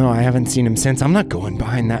 I don't know. I haven't seen him since. I'm not going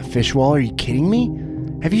behind that fish wall. Are you kidding me?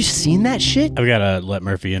 Have you seen that shit? I've got to let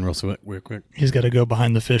Murphy in real quick. He's got to go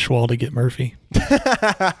behind the fish wall to get Murphy.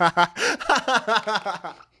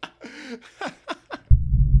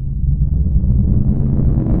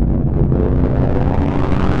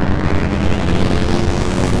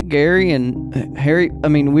 Gary and Harry, I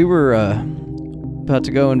mean, we were about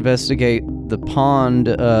to go investigate the pond.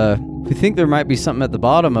 We think there might be something at the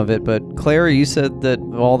bottom of it, but Clary, you said that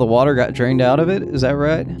all the water got drained out of it. Is that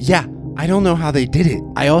right? Yeah, I don't know how they did it.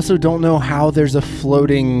 I also don't know how there's a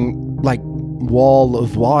floating, like, wall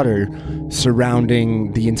of water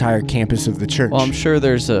surrounding the entire campus of the church. Well, I'm sure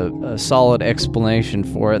there's a solid explanation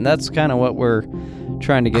for it, and that's kind of what we're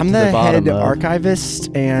trying to get I'm to the the bottom head of. archivist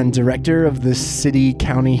and director of the City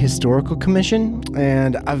County Historical Commission,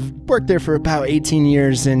 and I've worked there for about 18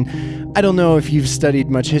 years, and I don't know if you've studied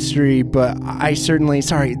much history, but I certainly,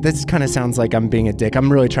 sorry, this kind of sounds like I'm being a dick.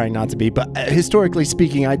 I'm really trying not to be, but historically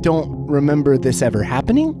speaking, I don't remember this ever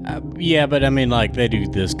happening. Yeah, but I mean, like, they do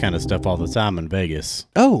this kind of stuff all the time in Vegas.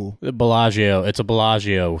 Oh. It's a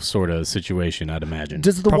Bellagio sort of situation, I'd imagine.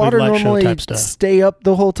 Does the Probably water light show normally type stuff. stay up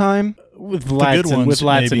the whole time? With lights, good and, with ones,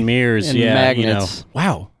 lights maybe. and mirrors, And yeah, magnets.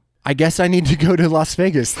 Wow. I guess I need to go to Las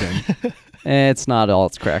Vegas then. It's not all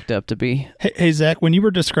it's cracked up to be. Hey, Zach, when you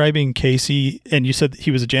were describing Casey and you said that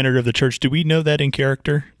he was a janitor of the church, do we know that in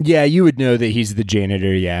character? Yeah, you would know that he's the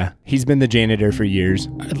janitor, yeah. He's been the janitor for years.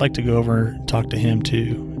 I'd like to go over and talk to him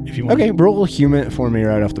too, if you want. Okay, roll human for me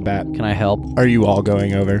right off the bat. Can I help? Are you all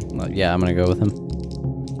going over? Yeah, I'm going to go with him.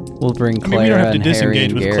 We'll bring I Clara mean, we don't have to and Harry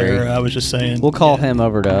disengage and with Gary. Clara. I was just saying. We'll call yeah. him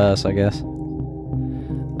over to us, I guess.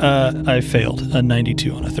 I failed a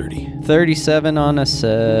 92 on a 30. 37 on us,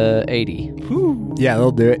 80. Yeah,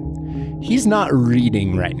 they'll do it. He's not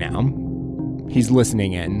reading right now. He's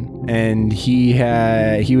listening in, and he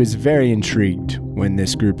was very intrigued when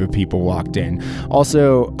this group of people walked in.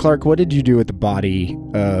 Also, Clark, what did you do with the body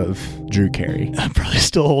of Drew Carey? I'm probably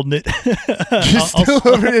still holding it. Just still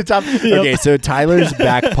over the top. Yep. Okay, so Tyler's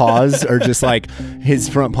back paws are just like his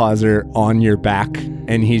front paws are on your back,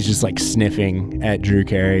 and he's just like sniffing at Drew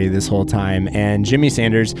Carey this whole time. And Jimmy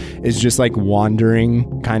Sanders is just like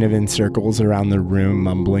wandering kind of in circles around the room,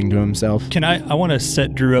 mumbling to himself. I want to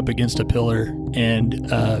set Drew up against a pillar, and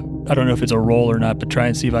I don't know if it's a roll or not, but try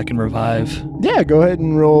and see if I can revive. Yeah, go ahead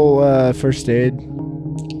and roll first aid.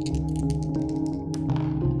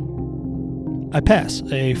 I pass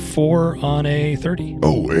a 4 on a 30.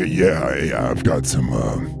 Oh, yeah, I've got some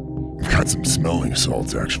smelling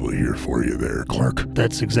salts actually here for you there, Clark.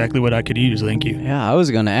 That's exactly what I could use. Thank you. Yeah, I was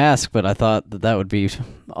going to ask, but I thought that would be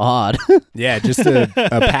odd. Yeah, just a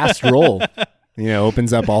past roll,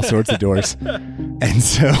 opens up all sorts of doors. And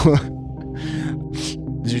so...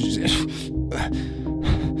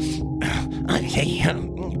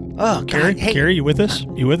 Oh, Gary, God, hey. Gary, you with us?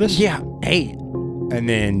 You with us? Yeah, hey. And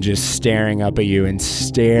then just staring up at you and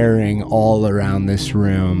staring all around this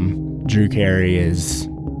room, Drew Carey is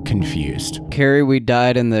confused. Carrie, we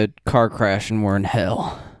died in the car crash and we're in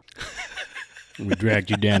hell. We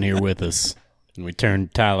dragged you down here with us, and we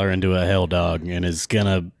turned Tyler into a hell dog, and is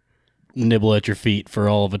gonna nibble at your feet for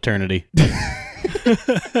all of eternity.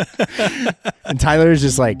 And Tyler is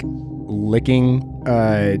just like licking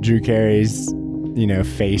Drew Carey's,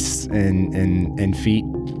 face and feet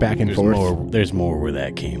back and forth. There's more where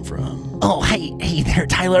that came from. Oh, hey there,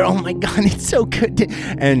 Tyler. Oh my God, it's so good.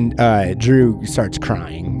 And Drew starts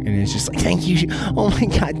crying and is just like, thank you. Oh my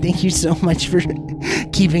God, thank you so much for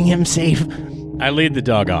keeping him safe. I lead the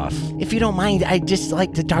dog off. If you don't mind, I'd just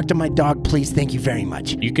like to talk to my dog, please. Thank you very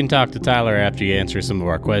much. You can talk to Tyler after you answer some of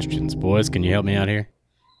our questions. Boys, can you help me out here?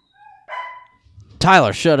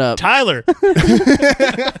 Tyler, shut up. Tyler!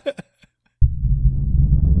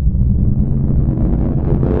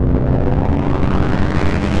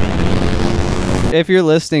 If you're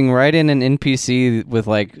listening, write in an NPC with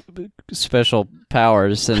like special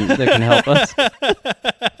powers and that can help us.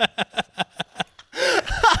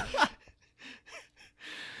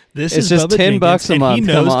 This It's is just Bubba $10 Jenkins, a and month, he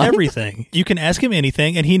come knows on. everything. You can ask him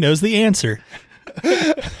anything, and he knows the answer.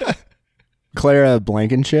 Clara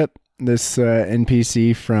Blankenship, this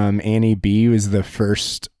NPC from Annie B, was the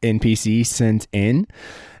first NPC sent in.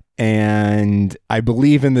 And I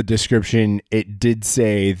believe in the description, it did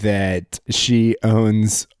say that she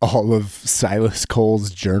owns all of Silas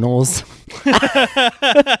Cole's journals. Okay,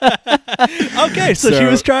 so she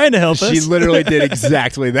was trying to help us. She literally did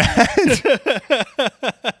exactly that.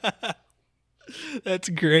 That's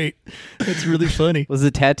great. That's really funny. Was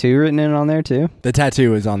the tattoo written in on there too? The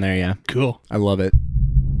tattoo is on there, yeah. Cool. I love it.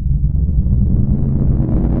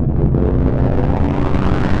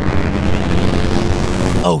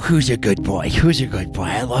 Oh, who's a good boy? Who's a good boy?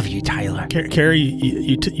 I love you, Tyler. Carrie,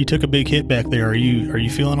 you took a big hit back there. Are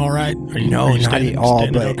you feeling all right? Are you No, not standing- at all.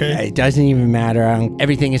 standing But okay? it doesn't even matter.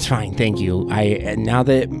 Everything is fine. Thank you. Now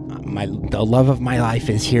that the love of my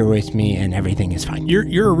life is here with me, and everything is fine.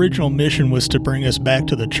 Your original mission was to bring us back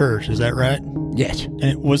to the church. Is that right? Yes.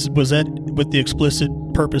 And was that with the explicit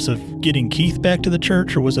purpose of getting Keith back to the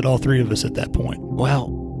church, or was it all three of us at that point?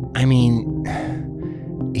 Well, I mean,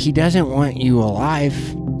 he doesn't want you alive,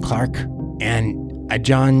 Clark. And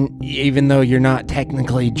John, even though you're not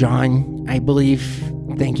technically John, I believe.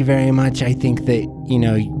 Thank you very much. I think that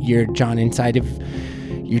you're John inside of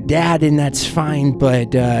your dad, and that's fine.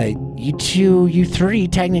 But you three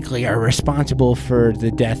technically are responsible for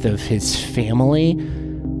the death of his family.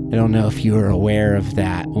 I don't know if you were aware of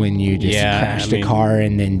that when you just crashed a car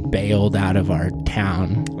and then bailed out of our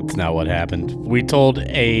town. That's not what happened. We told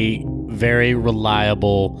a very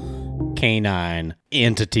reliable canine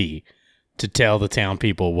entity to tell the town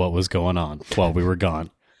people what was going on while we were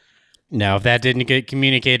gone. Now, if that didn't get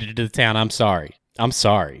communicated to the town, I'm sorry. I'm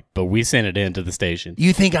sorry, but we sent it into the station.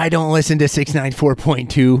 You think I don't listen to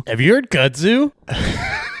 694.2? Have you heard Kudzu?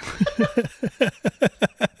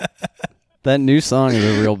 That new song is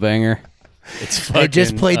a real banger. It's fucking, I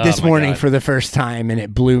just played oh this my morning God. for the first time, and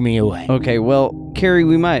it blew me away. Okay, well, Carrie,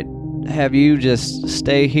 we might have you just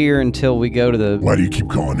stay here until we go to the... Why do you keep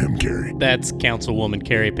calling him Carrie? That's Councilwoman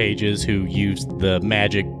Carrie Pages, who used the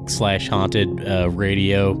magic/haunted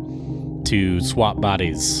radio to swap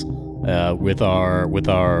bodies with our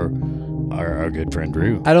good friend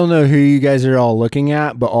Drew. I don't know who you guys are all looking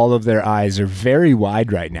at, but all of their eyes are very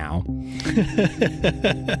wide right now.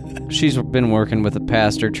 She's been working with the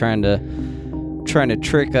pastor trying to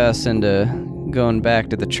trick us into going back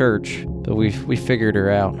to the church, but we figured her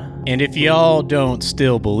out. And if y'all don't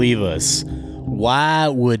still believe us, why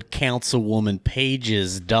would Councilwoman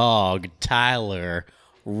Page's dog, Tyler,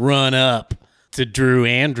 run up to Drew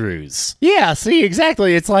Andrews? Yeah, see,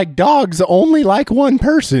 exactly. It's like dogs only like one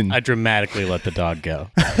person. I dramatically let the dog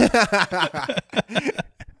go.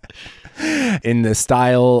 In the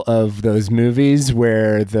style of those movies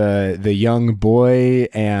where the young boy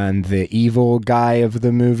and the evil guy of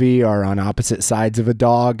the movie are on opposite sides of a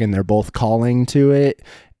dog and they're both calling to it,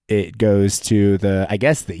 it goes to the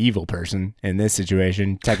evil person in this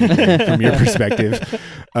situation, technically, from your perspective.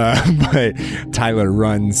 But Tyler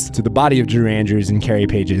runs to the body of Drew Andrews, and Carrie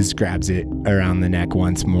Pages grabs it around the neck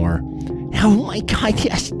once more. Oh my God,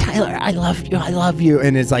 yes, Tyler, I love you.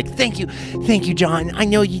 And it's like, Thank you, John. I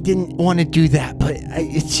know you didn't want to do that, but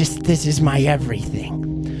it's just, this is my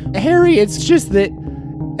everything. Harry, it's just that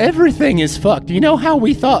everything is fucked. You know how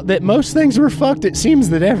we thought that most things were fucked? It seems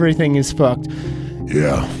that everything is fucked.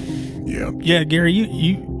 Yeah. Yeah, Gary,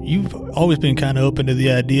 you've always been kind of open to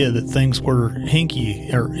the idea that things were hinky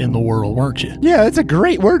in the world, weren't you? Yeah, that's a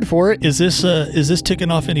great word for it. Is this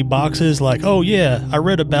ticking off any boxes? Like, oh yeah, I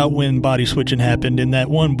read about when body switching happened in that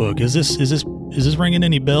one book. Is this ringing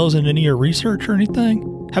any bells in any of your research or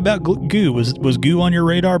anything? How about Goo? Was Goo on your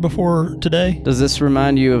radar before today? Does this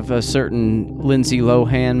remind you of a certain Lindsay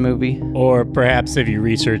Lohan movie? Or perhaps if you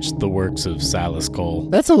researched the works of Silas Cole.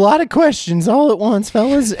 That's a lot of questions all at once,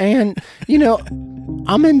 fellas. And,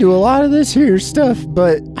 I'm into a lot of this here stuff,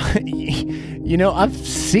 but, I've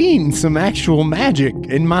seen some actual magic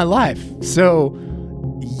in my life. So,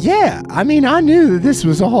 yeah, I knew that this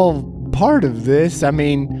was all part of this.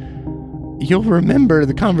 You'll remember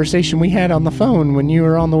the conversation we had on the phone when you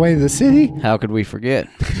were on the way to the city. How could we forget?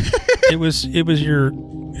 It was your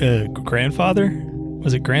grandfather.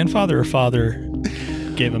 Was it grandfather or father?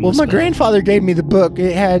 Gave him. Well, the my spell? grandfather gave me the book.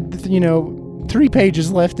 It had, 3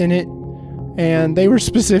 pages left in it, and they were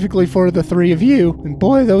specifically for the 3 of you. And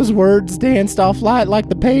boy, those words danced off light like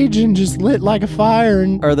the page and just lit like a fire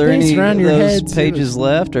and Are there danced any around of your those heads. pages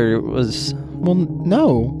left, or was... Well,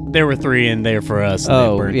 no. There were 3 in there for us. And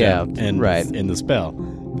Oh, they burned yeah, out in, right. in the spell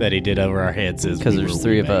that he did over our heads. Because there's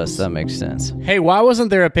 3 of us, that makes sense. Hey, why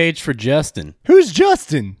wasn't there a page for Justin? Who's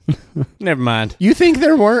Justin? Never mind. You think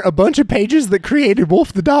there weren't a bunch of pages that created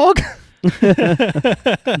Wolf the dog?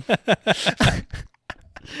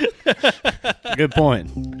 Good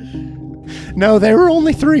point. No, there were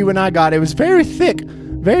only 3 when I got it. It was very thick,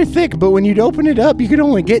 but when you'd open it up, you could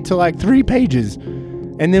only get to like 3 pages.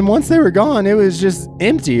 And then once they were gone, it was just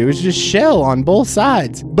empty. It was just shell on both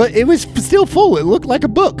sides. But it was still full. It looked like a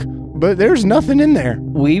book, but there's nothing in there.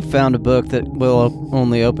 We found a book that will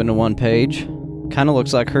only open to 1 page. Kind of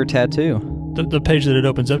looks like her tattoo. The page that it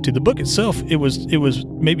opens up to, the book itself, it was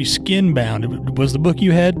maybe skin bound. Was the book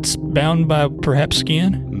you had bound by perhaps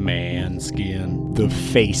skin? Man, skin. The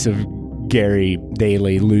face of Gary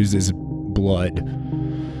Daly loses blood.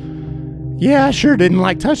 Yeah, I sure didn't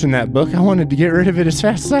like touching that book. I wanted to get rid of it as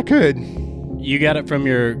fast as I could. You got it from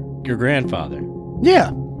your grandfather.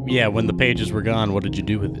 Yeah. Yeah, when the pages were gone, what did you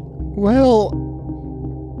do with it? Well,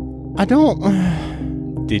 I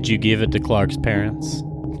don't... Did you give it to Clark's parents?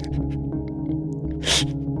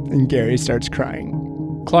 And Gary starts crying.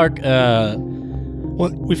 Clark, Well,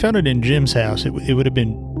 we found it in Jim's house. It would have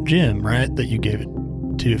been Jim, right, that you gave it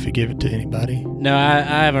to if you gave it to anybody. no, I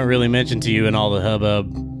haven't really mentioned to you in all the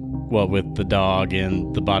hubbub, with the dog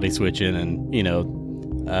and the body switching and,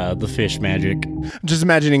 the fish magic. Just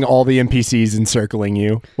imagining all the NPCs encircling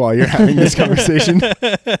you while you're having this conversation. What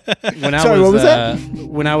was that?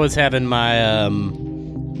 When I was having my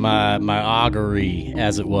my augury,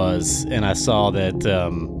 as it was, and I saw that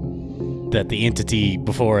that the entity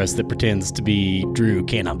before us that pretends to be Drew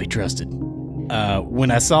cannot be trusted. When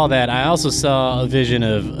I saw that, I also saw a vision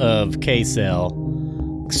of K-Cell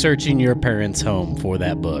searching your parents' home for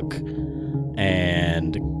that book.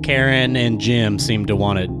 And Karen and Jim seemed to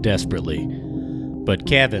want it desperately. But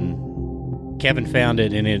Kevin found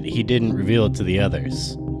it, and he didn't reveal it to the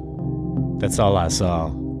others. That's all I saw.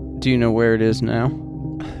 Do you know where it is now?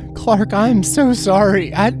 Clark, I'm so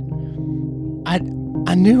sorry. I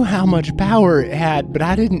knew how much power it had, but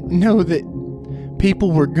I didn't know that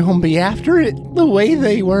people were gonna be after it the way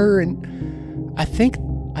they were, and I think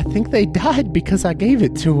they died because I gave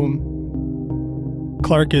it to them.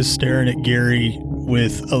 Clark is staring at Gary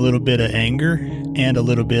with a little bit of anger and a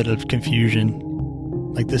little bit of confusion.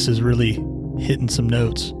 Like, this is really hitting some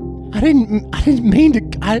notes. I didn't mean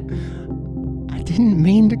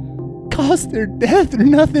to cause their death or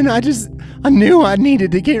nothing. I knew I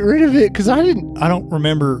needed to get rid of it because I don't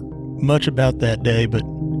remember much about that day, but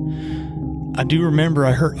I do remember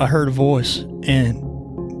I heard a voice, and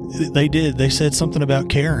they said something about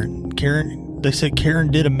Karen. They said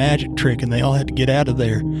Karen did a magic trick and they all had to get out of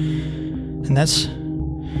there. And that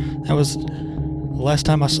was the last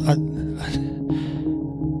time I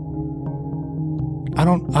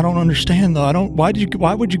don't understand though. Why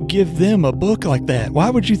would you give them a book like that?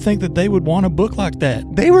 Why would you think that they would want a book like that?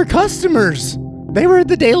 They were customers. They were at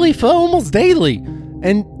the Daily Foe almost daily.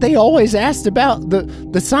 And they always asked about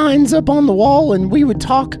the signs up on the wall, and we would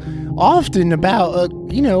talk often about,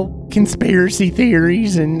 conspiracy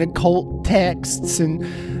theories and occult texts.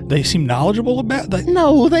 And they seem knowledgeable about that?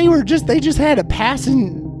 No, they just had a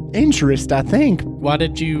passing interest, I think. Why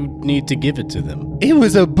did you need to give it to them? It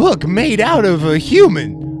was a book made out of a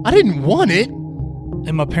human. I didn't want it.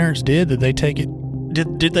 And my parents did. Did they take it?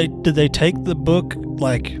 Did they take the book?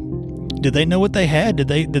 Like, did they know what they had? Did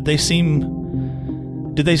they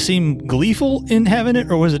seem gleeful in having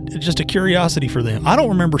it, or was it just a curiosity for them? I don't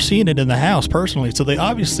remember seeing it in the house personally, so they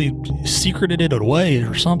obviously secreted it away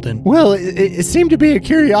or something. Well, it seemed to be a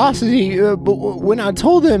curiosity, but when I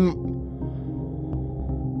told them,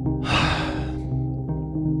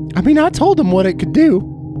 I told them what it could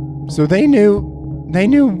do, so they knew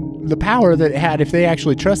the power that it had if they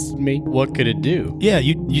actually trusted me. What could it do? Yeah,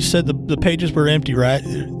 you said the pages were empty, right?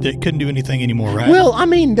 They couldn't do anything anymore, right? Well,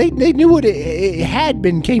 they knew what it had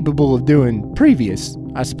been capable of doing previous,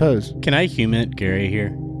 I suppose. Can I human it, Gary,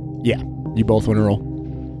 here? Yeah, you both want to roll?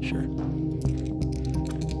 Sure.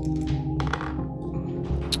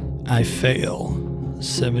 I fail.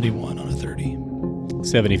 71 on a 30.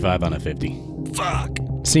 75 on a 50. Fuck.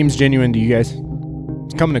 Seems genuine to you guys.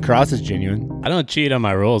 It's coming across as genuine. I don't cheat on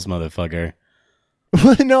my rolls, motherfucker.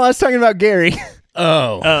 No, I was talking about Gary.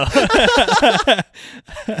 Oh.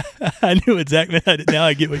 I knew exactly. Now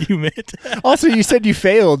I get what you meant. Also, you said you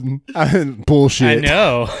failed. Bullshit. I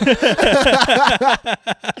know.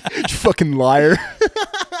 You fucking liar.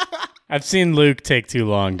 I've seen Luke take too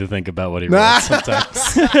long to think about what he wrote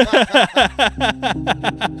sometimes.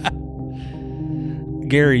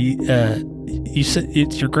 Gary, you said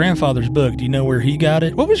it's your grandfather's book. Do you know where he got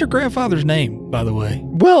it? What was your grandfather's name, by the way?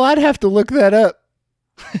 Well, I'd have to look that up.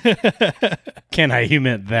 Can I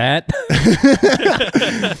human that?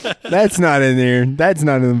 That's not in there. That's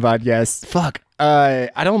not in the podcast. Fuck.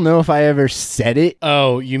 I don't know if I ever said it.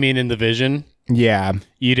 Oh, you mean in the vision? Yeah.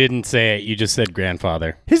 You didn't say it. You just said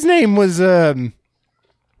grandfather. His name was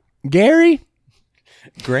Gary.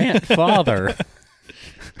 Grandfather.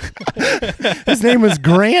 His name was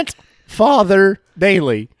Grant Father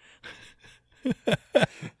Daly.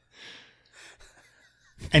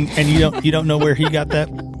 And you don't know where he got that,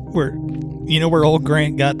 where old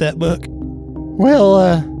Grant got that book?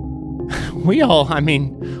 Well, we all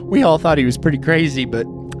thought he was pretty crazy, but...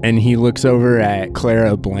 And he looks over at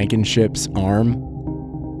Clara Blankenship's arm.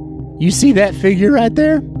 You see that figure right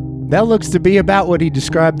there? That looks to be about what he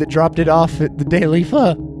described that dropped it off at the Daily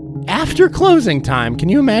Pho. After closing time, can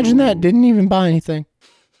you imagine that? Didn't even buy anything.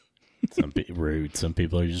 Rude. Some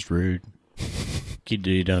people are just rude.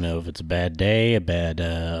 You don't know if it's a bad day, a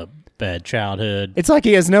bad childhood. It's like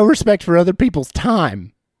he has no respect for other people's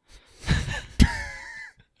time.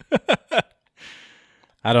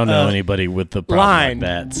 I don't know anybody with the problem line.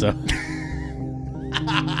 like that. So,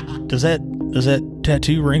 Does that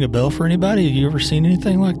tattoo ring a bell for anybody? Have you ever seen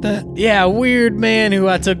anything like that? yeah, a weird man who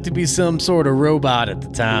I took to be some sort of robot at the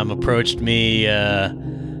time approached me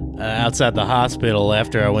outside the hospital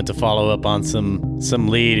after I went to follow up on some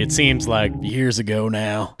lead. It seems like years ago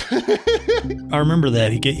now. I remember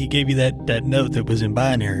that. He gave you that note that was in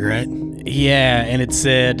binary, right? Yeah, and it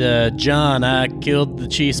said, John, I killed the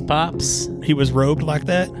cheese pops. He was robed like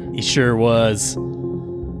that? He sure was.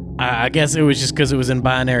 I guess it was just because it was in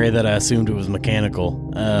binary that I assumed it was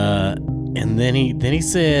mechanical. And then he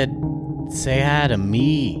said, say hi to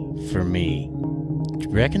me for me. Do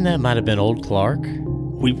you reckon that might have been old Clark?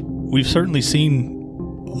 We've certainly seen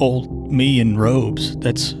old me in robes.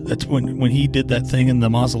 That's when he did that thing in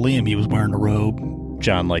the mausoleum, he was wearing a robe.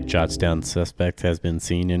 John jots down suspect has been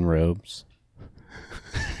seen in robes.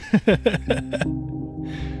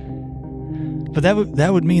 But that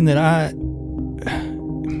would mean that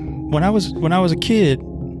when I was a kid,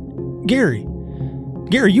 Gary,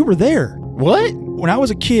 you were there. What? When I was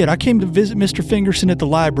a kid, I came to visit Mr. Fingerson at the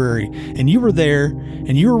library, and you were there,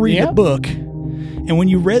 and you were reading a book. And when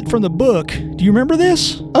you read from the book, do you remember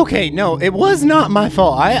this? Okay, no, it was not my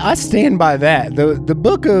fault. I stand by that. The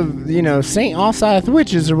book of, St. Alcyth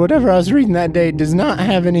Witches or whatever I was reading that day does not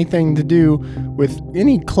have anything to do with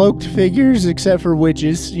any cloaked figures except for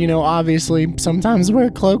witches. Obviously sometimes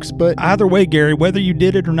wear cloaks, but... Either way, Gary, whether you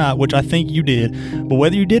did it or not, which I think you did, but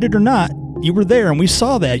whether you did it or not, you were there and we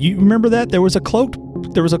saw that. You remember that? There was a cloaked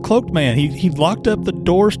man. He locked up the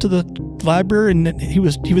doors to the library and he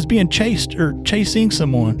was being chased or chasing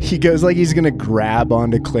someone. He goes like he's gonna grab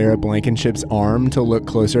onto Clara Blankenship's arm to look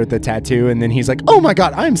closer at the tattoo, and then he's like, oh my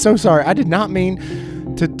god, I'm so sorry. I did not mean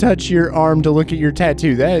to touch your arm to look at your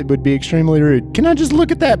tattoo. That would be extremely rude. Can I just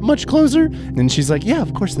look at that much closer? And she's like, yeah,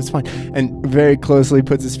 of course, that's fine. And very closely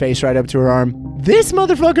puts his face right up to her arm. This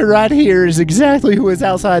motherfucker right here is exactly who was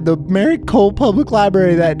outside the Merrick Cole Public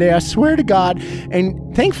Library that day. I swear to God.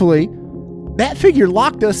 And thankfully, that figure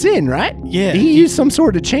locked us in, right? Yeah. He used some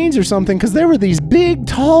sort of chains or something because there were these big,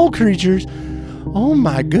 tall creatures. Oh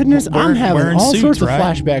my goodness, I'm having all suits, sorts of right?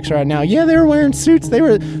 flashbacks right now. Yeah, they were wearing suits. They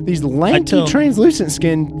were these lanky, translucent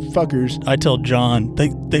skin fuckers. I tell John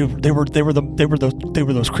they were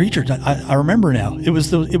those creatures. I remember now. It was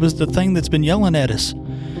the thing that's been yelling at us.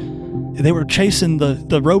 They were chasing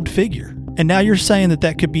the robed figure, and now you're saying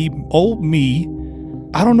that could be old me.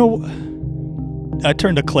 I don't know. I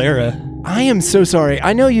turned to Clara. I am so sorry.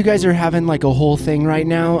 I know you guys are having a whole thing right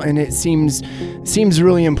now, and it seems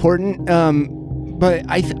really important. But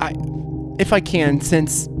if I can,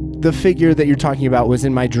 since the figure that you're talking about was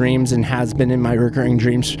in my dreams and has been in my recurring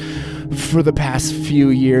dreams for the past few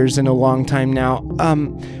years and a long time now,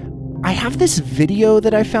 I have this video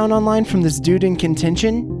that I found online from this dude in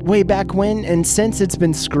contention way back when, and since it's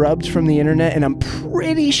been scrubbed from the internet, and I'm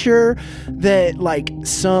pretty sure that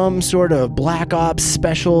some sort of Black Ops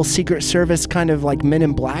special Secret Service kind of Men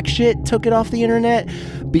in Black shit took it off the internet,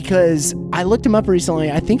 because I looked him up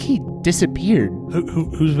recently. I think he disappeared.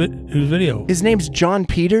 Whose video? His name's John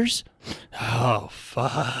Peters. Oh,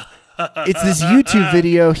 fuck. It's this YouTube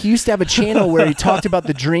video. He used to have a channel where he talked about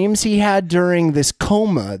the dreams he had during this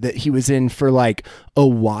coma that he was in for a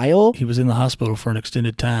while. He was in the hospital for an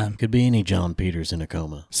extended time. Could be any John Peters in a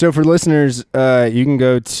coma. So for listeners, you can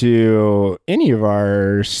go to any of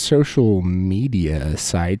our social media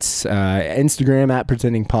sites, Instagram at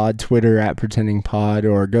PretendingPod, Twitter at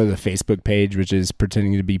PretendingPod, or go to the Facebook page, which is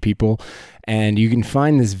Pretending to Be People, and you can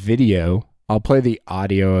find this video. I'll play the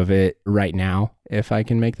audio of it right now if I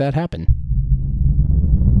can make that happen.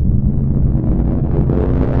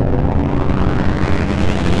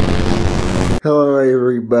 Hello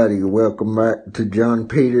everybody, welcome back to John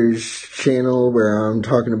Peters' channel where I'm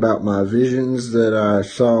talking about my visions that I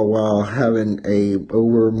saw while having a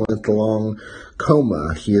over a month-long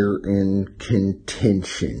coma here in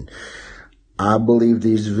contention. I believe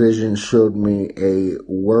these visions showed me a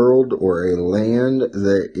world or a land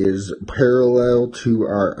that is parallel to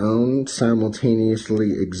our own,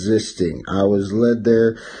 simultaneously existing. I was led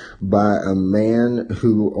there by a man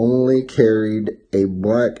who only carried a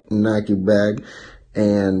black Nike bag,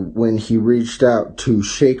 and when he reached out to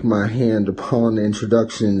shake my hand upon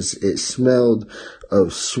introductions, it smelled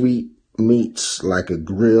of sweet meats like a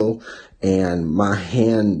grill, and my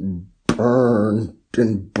hand burned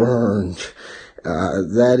and burned.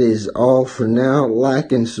 That is all for now.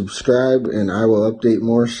 Like and subscribe, and I will update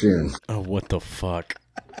more soon. Oh, what the fuck?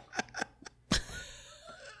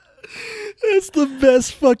 It's the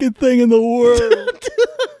best fucking thing in the world.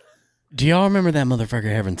 Do y'all remember that motherfucker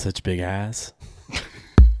having such big eyes?